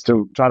is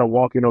to try to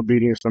walk in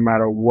obedience no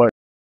matter what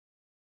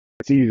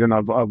season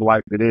of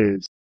life it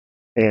is.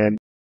 And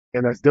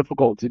And that's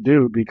difficult to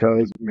do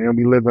because, man,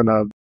 we live in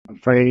a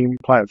fame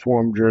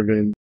platform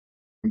driven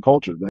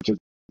culture. That's just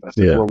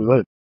Yeah. where we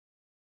live.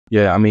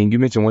 Yeah. I mean, you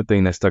mentioned one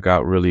thing that stuck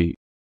out really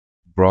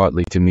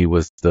broadly to me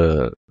was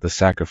the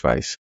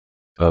sacrifice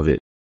of it.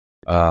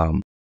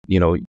 Um, you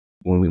know,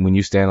 when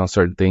you stand on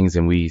certain things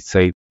and we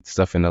say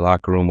stuff in the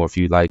locker room, or if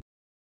you like,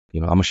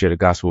 I'm gonna share the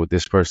gospel with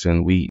this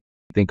person, we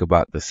think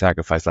about the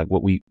sacrifice, like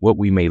what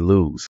we may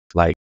lose.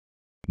 Like,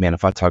 man,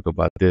 if I talk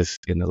about this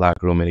in the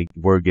locker room and the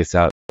word gets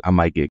out, I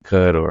might get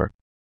cut, or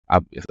I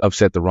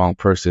upset the wrong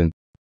person.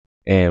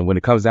 And when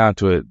it comes down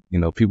to it,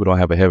 people don't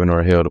have a heaven or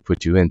a hell to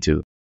put you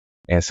into.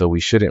 And so we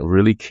shouldn't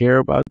really care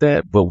about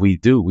that, but we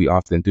do. We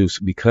often do,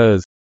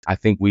 because I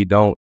think we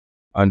don't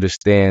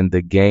understand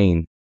the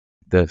gain,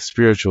 the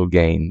spiritual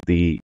gain,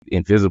 the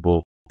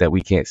invisible that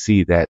we can't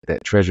see, that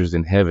treasures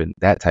in heaven,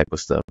 that type of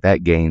stuff,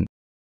 that gain.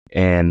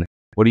 And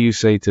what do you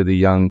say to the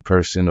young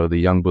person or the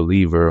young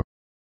believer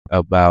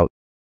about,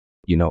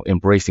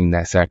 embracing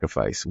that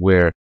sacrifice,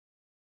 where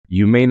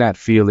you may not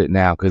feel it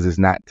now because it's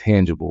not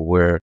tangible,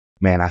 where,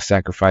 man, I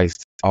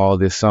sacrificed all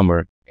this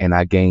summer and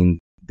I gained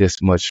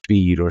this much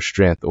speed or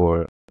strength,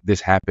 or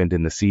this happened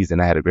in the season,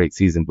 I had a great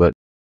season. But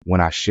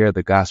when I share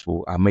the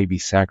gospel, I may be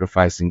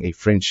sacrificing a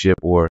friendship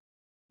or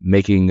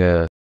making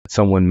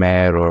someone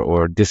mad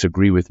or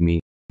disagree with me.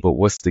 But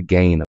what's the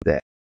gain of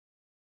that?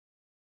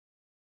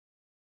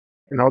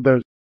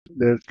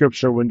 The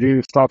scripture when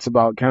Jesus talks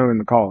about counting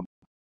the cost.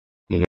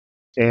 Mhm.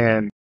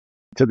 And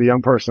to the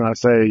young person, I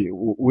say,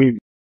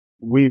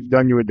 we've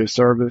done you a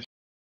disservice.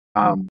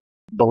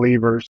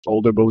 Believers,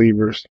 older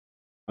believers.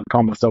 I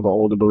call myself an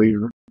older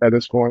believer at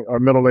this point, or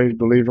middle-aged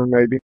believer,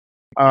 maybe.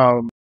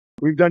 Um,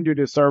 we've done you a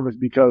disservice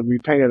because we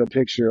painted a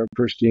picture of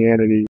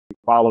Christianity,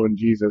 following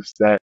Jesus,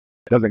 that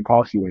doesn't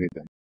cost you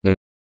anything. Mhm.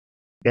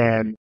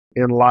 And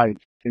in life,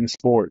 in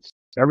sports,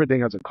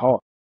 everything has a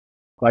cost.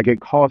 Like, it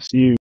costs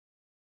you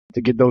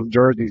to get those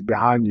jerseys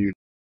behind you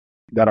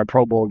that are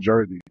Pro Bowl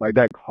jerseys. Like,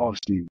 that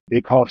costs you.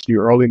 It costs you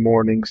early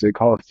mornings. It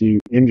costs you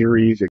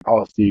injuries. It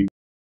costs you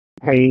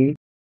pain.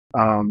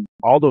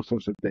 All those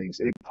sorts of things.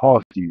 It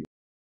costs you.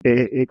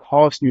 It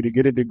costs you to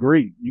get a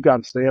degree. You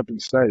got to stay up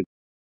and study.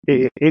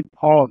 It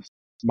costs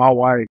my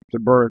wife to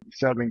birth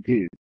 7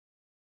 kids.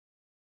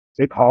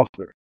 It cost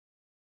her,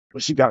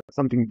 but she got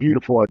something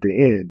beautiful at the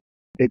end.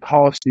 It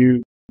costs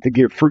you to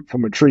get fruit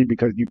from a tree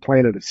because you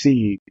planted a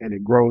seed and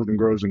it grows and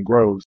grows and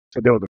grows.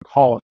 So there was a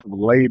cost of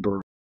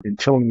labor in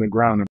tilling the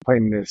ground and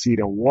planting that seed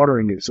and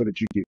watering it so that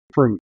you get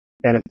fruit.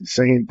 And it's the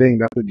same thing.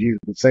 That's what Jesus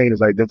was saying.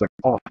 Is like, there's a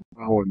cost of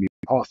following me.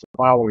 The cost of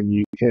following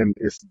you, him,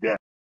 is death.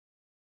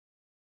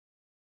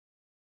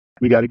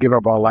 We got to give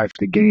up our life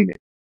to gain it.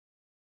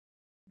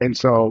 And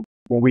so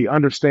when we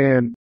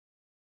understand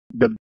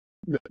the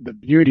the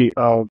beauty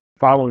of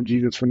following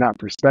Jesus from that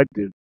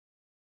perspective,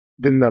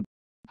 then the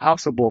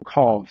possible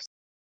cost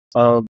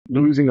of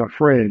losing a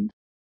friend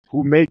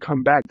who may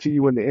come back to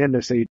you in the end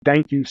and say,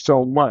 thank you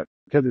so much.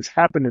 Because it's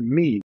happened to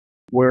me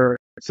where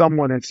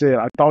someone had said,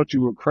 I thought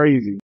you were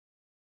crazy.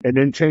 And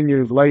then 10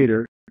 years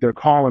later, they're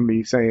calling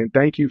me saying,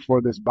 thank you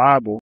for this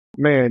Bible.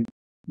 Man,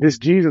 this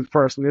Jesus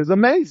person is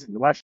amazing.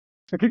 Like,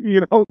 10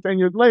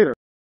 years later.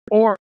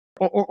 Or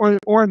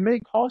it may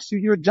cost you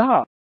your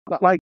job.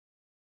 Like,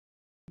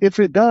 if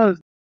it does,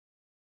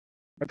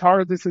 as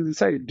hard as this is to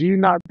say, do you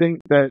not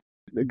think that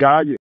the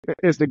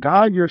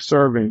God you're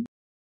serving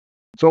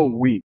so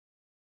weak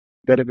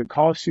that if it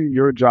costs you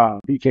your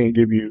job, he can't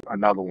give you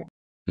another one?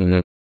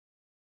 Mhm.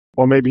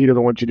 Or maybe he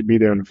doesn't want you to be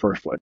there in the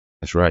first place.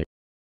 That's right.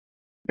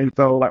 And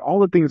so, like, all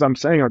the things I'm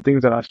saying are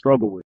things that I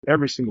struggle with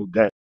every single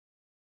day,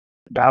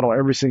 battle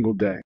every single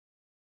day.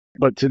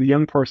 But to the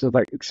young person, it's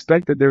like,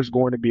 expect that there's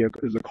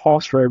a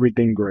cost for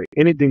everything great.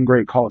 Anything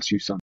great costs you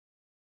something.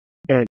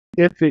 And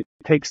if it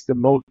takes the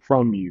most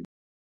from you,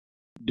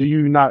 do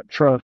you not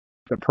trust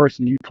the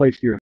person you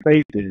place your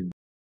faith in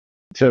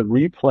to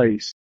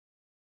replace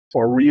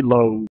or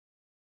reload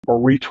or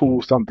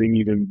retool something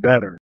even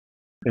better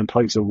in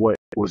place of what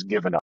was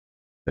given up?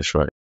 That's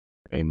right.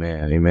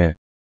 Amen. Amen.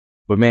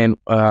 But man,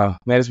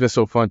 it's been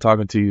so fun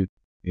talking to you.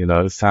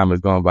 This time has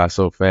gone by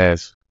so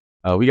fast.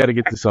 We got to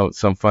get to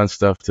some fun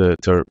stuff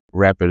to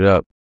wrap it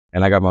up.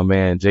 And I got my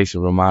man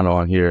Jason Romano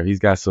on here. He's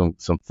got some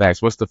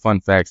facts. What's the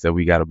fun facts that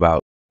we got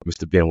about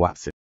Mr. Ben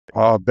Watson?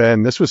 Oh,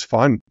 Ben, this was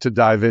fun to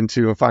dive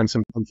into and find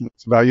some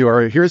facts about you. All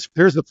right, here's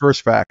the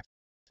first fact.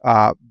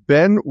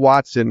 Ben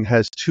Watson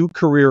has 2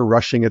 career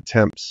rushing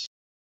attempts.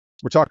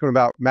 We're talking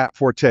about Matt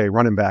Forte,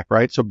 running back,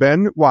 right? So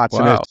Ben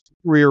Watson has Wow.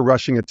 2 career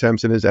rushing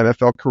attempts in his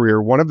NFL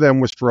career. One of them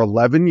was for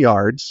 11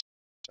 yards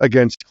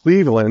against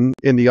Cleveland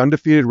in the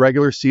undefeated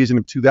regular season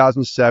of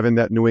 2007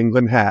 that New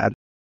England had.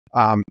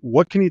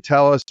 What can you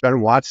tell us, Ben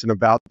Watson,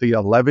 about the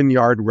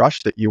 11-yard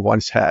rush that you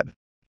once had?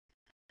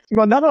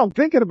 Well, now that I'm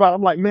thinking about it,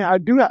 I'm like, man, I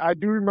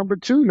do remember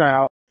 2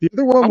 now. The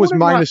other one I was wonder if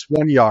minus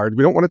 1 yard.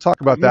 We don't want to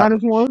talk about that.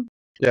 -1.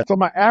 Yeah. So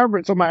my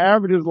average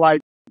is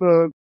like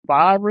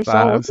 5 or so.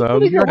 Five, It's so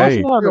pretty good.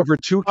 hey. What's longer? Over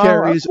 2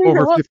 carries, Pretty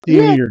good. over 15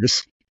 Yeah,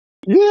 years.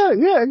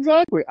 yeah,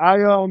 exactly. I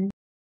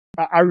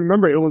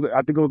remember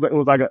I think it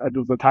was like it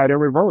was a tight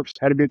end reverse.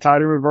 Had to be a tight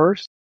end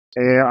reverse.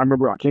 And I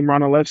remember I came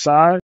around the left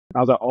side. I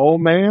was like, oh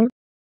man,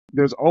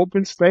 there's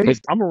open space.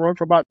 I'm gonna run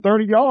for about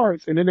 30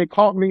 yards. And then they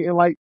caught me in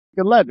like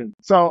 11.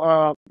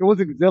 So, it was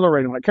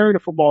exhilarating. Like carrying the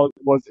football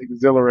was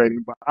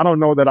exhilarating, but I don't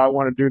know that I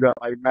want to do that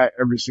like Matt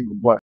every single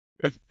play.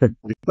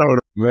 So,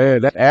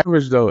 Man, that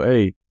average though,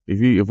 hey,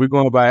 if we're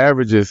going by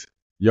averages,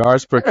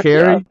 yards per yeah,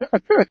 carry,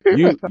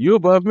 you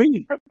above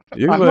me.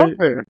 You I'm up above,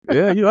 there.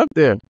 yeah, you up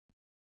there.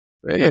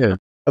 Man.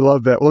 I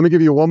love that. Well, let me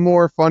give you one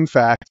more fun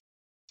fact.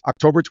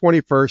 October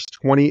 21st,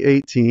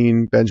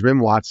 2018, Benjamin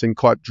Watson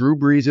caught Drew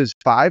Brees'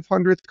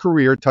 500th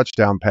career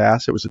touchdown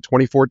pass. It was a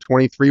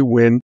 24-23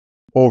 win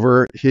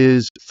over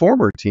his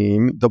former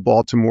team, the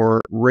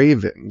Baltimore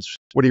Ravens.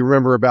 What do you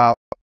remember about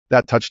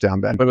that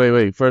touchdown, Ben?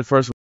 Wait.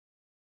 First,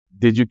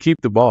 did you keep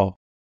the ball?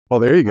 Oh,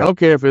 there you I go. don't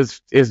care if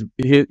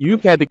you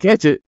had to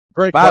catch it,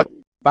 Great.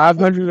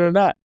 500 or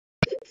not.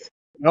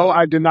 No,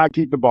 I did not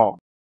keep the ball.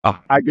 Oh,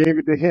 I gave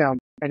it to him,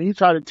 and he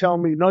tried to tell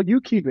me, "No,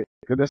 you keep it,"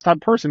 because that's the type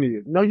of person he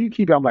is. No, you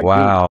keep it. I'm like, dude,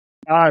 wow.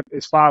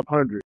 it's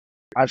 500.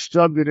 I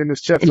shoved it in his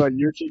chest like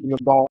you're keeping the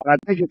ball, and I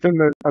think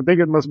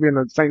it must be in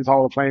the Saints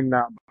Hall of Fame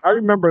now. I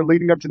remember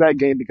leading up to that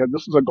game because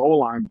this was a goal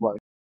line play,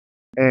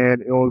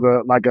 and it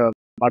was like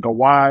a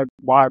wide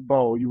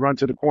bow. You run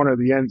to the corner of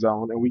the end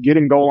zone, and we get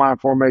in goal line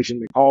formation.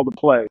 They call the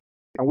play,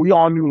 and we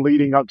all knew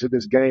leading up to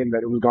this game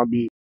that it was going to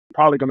be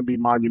probably going to be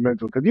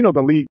monumental because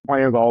the league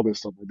plans all this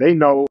stuff. They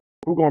know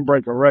who's going to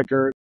break a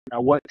record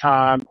at what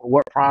time,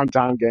 what prime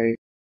time game,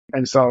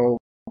 and so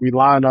we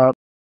line up,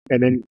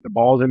 and then the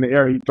ball's in the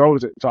air. He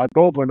throws it, so I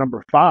throw for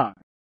number 5.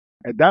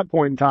 At that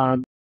point in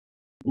time,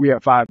 we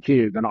had 5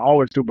 kids, and I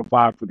always threw for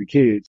 5 for the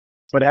kids.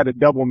 But it had a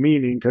double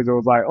meaning because it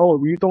was like, oh,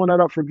 were you throwing that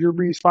up for Drew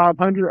Brees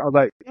 500? I was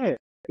like, yeah, it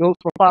was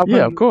for Yeah, of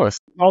 500. course.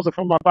 Also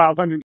for my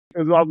 500, it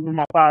was also for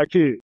my 5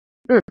 kids.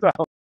 So,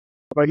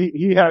 but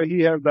he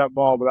had that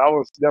ball, but that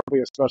was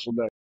definitely a special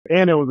day.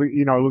 And it was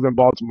it was in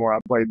Baltimore. I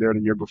played there the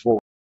year before.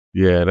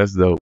 Yeah, that's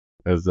dope.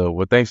 That's dope.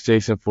 Well, thanks,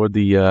 Jason, for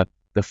the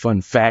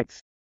fun facts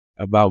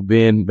about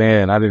Ben.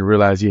 Man, I didn't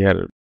realize you had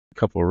a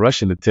couple of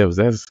rushing attempts.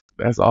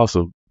 That's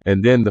awesome.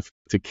 And then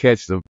to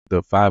catch the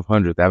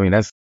 500th, I mean,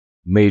 that's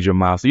major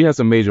milestone. You had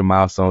some major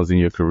milestones in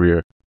your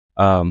career.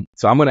 So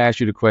I'm gonna ask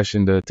you the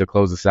question to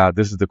close us out.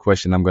 This is the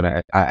question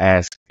I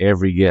ask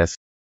every guest.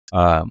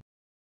 And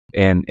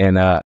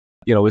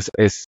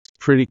it's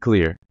pretty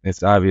clear.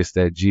 It's obvious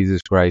that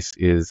Jesus Christ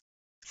is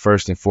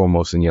first and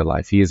foremost in your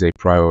life. He is a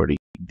priority,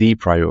 the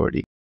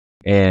priority.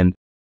 And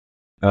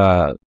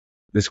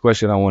this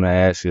question I want to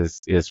ask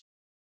is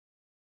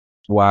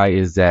why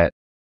is that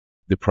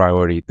the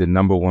priority, the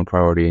number one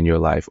priority in your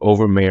life,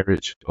 over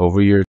marriage,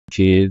 over your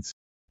kids,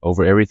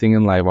 over everything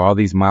in life, all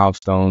these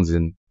milestones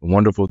and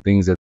wonderful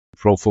things that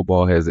pro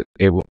football has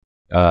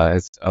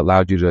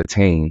allowed you to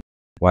attain?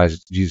 Why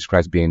is Jesus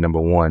Christ being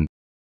number one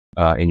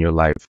in your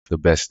life the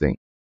best thing?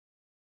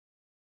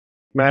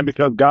 Man,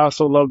 because God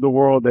so loved the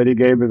world that he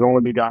gave his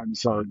only begotten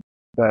son,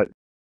 that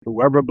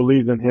whoever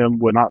believes in him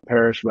would not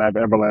perish but have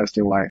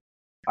everlasting life.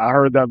 I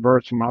heard that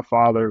verse from my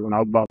father when I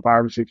was about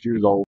 5 or 6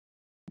 years old.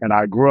 And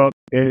I grew up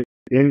in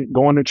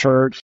going to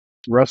church,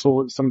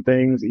 wrestled with some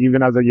things,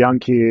 even as a young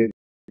kid.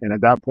 And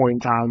at that point in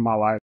time in my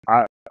life,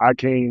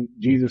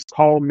 Jesus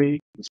called me,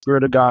 the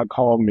Spirit of God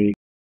called me.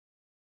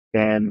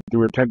 And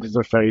through repentance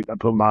of faith, I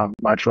put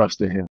my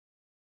trust in him.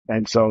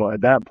 And so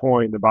at that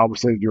point, the Bible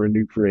says you're a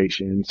new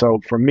creation. And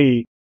so for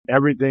me,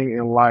 everything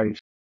in life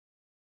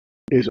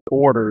is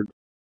ordered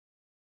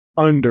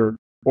under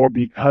or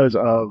because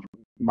of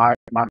my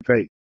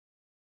faith.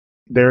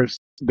 There's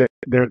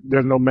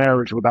no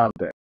marriage without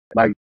that.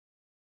 Like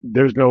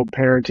there's no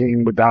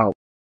parenting without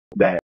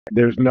that.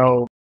 There's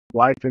no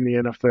life in the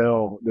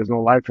NFL. There's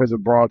no life as a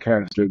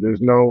broadcaster.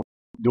 There's no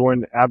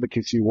doing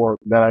advocacy work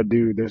that I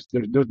do. There's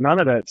none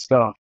of that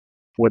stuff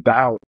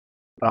without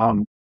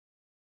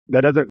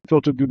that doesn't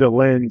filter through the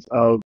lens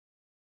of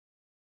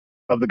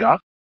the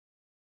gospel.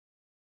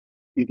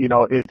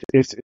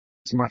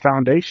 It's my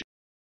foundation.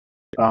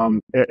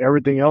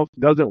 Everything else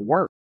doesn't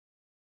work.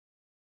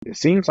 It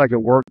seems like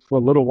it worked for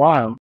a little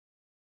while,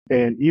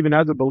 and even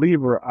as a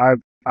believer,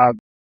 I've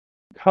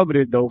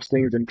coveted those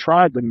things and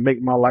tried to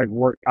make my life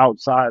work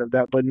outside of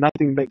that, but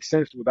nothing makes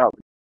sense without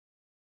it.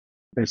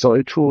 And so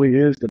it truly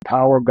is the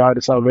power of God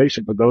to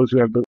salvation for those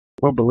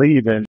who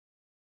believe. And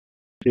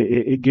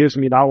it gives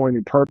me not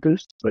only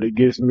purpose, but it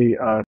gives me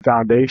a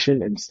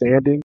foundation and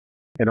standing,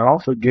 and it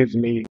also gives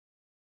me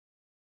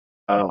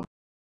a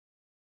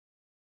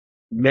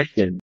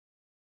mission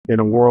in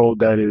a world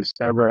that is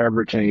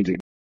ever changing.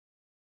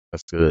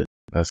 That's good.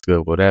 That's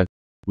good. Well,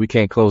 we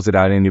can't close it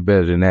out any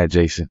better than that,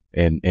 Jason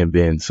and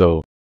Ben.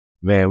 So,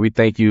 man, we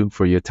thank you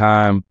for your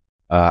time.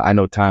 I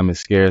know time is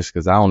scarce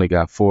because I only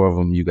got 4 of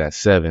them. You got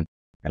 7,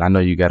 and I know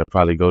you got to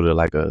probably go to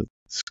like a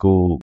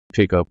school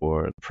pickup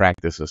or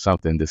practice or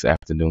something this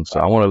afternoon. So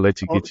I want to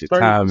let you get your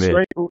time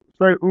in.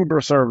 Straight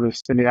Uber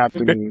service in the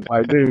afternoon.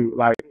 Like, dude,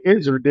 like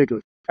it's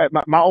ridiculous.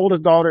 My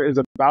oldest daughter is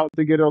about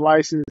to get her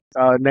license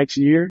next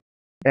year.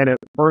 And at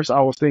first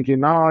I was thinking,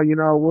 no,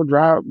 we'll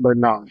drive, but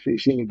no,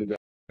 she needs to go.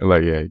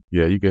 Like, yeah,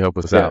 you can help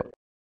us out.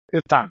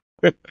 It's time.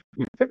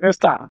 It's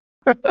time.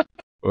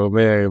 Well,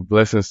 man,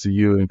 blessings to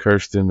you and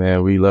Kirsten,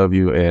 man. We love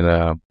you and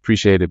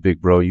appreciate it,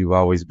 big bro. You've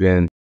always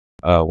been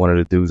one of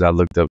the dudes I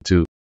looked up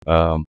to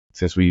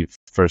since we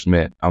first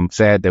met. I'm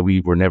sad that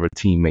we were never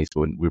teammates,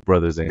 but we're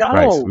brothers in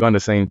Christ. No, We're on the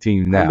same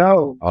team I now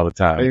know. all the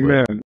time.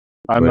 Amen.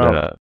 I But,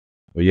 know.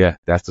 but yeah,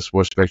 that's the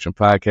Sports Spectrum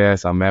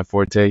Podcast. I'm Matt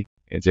Forte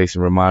and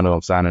Jason Romano.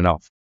 I'm signing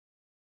off.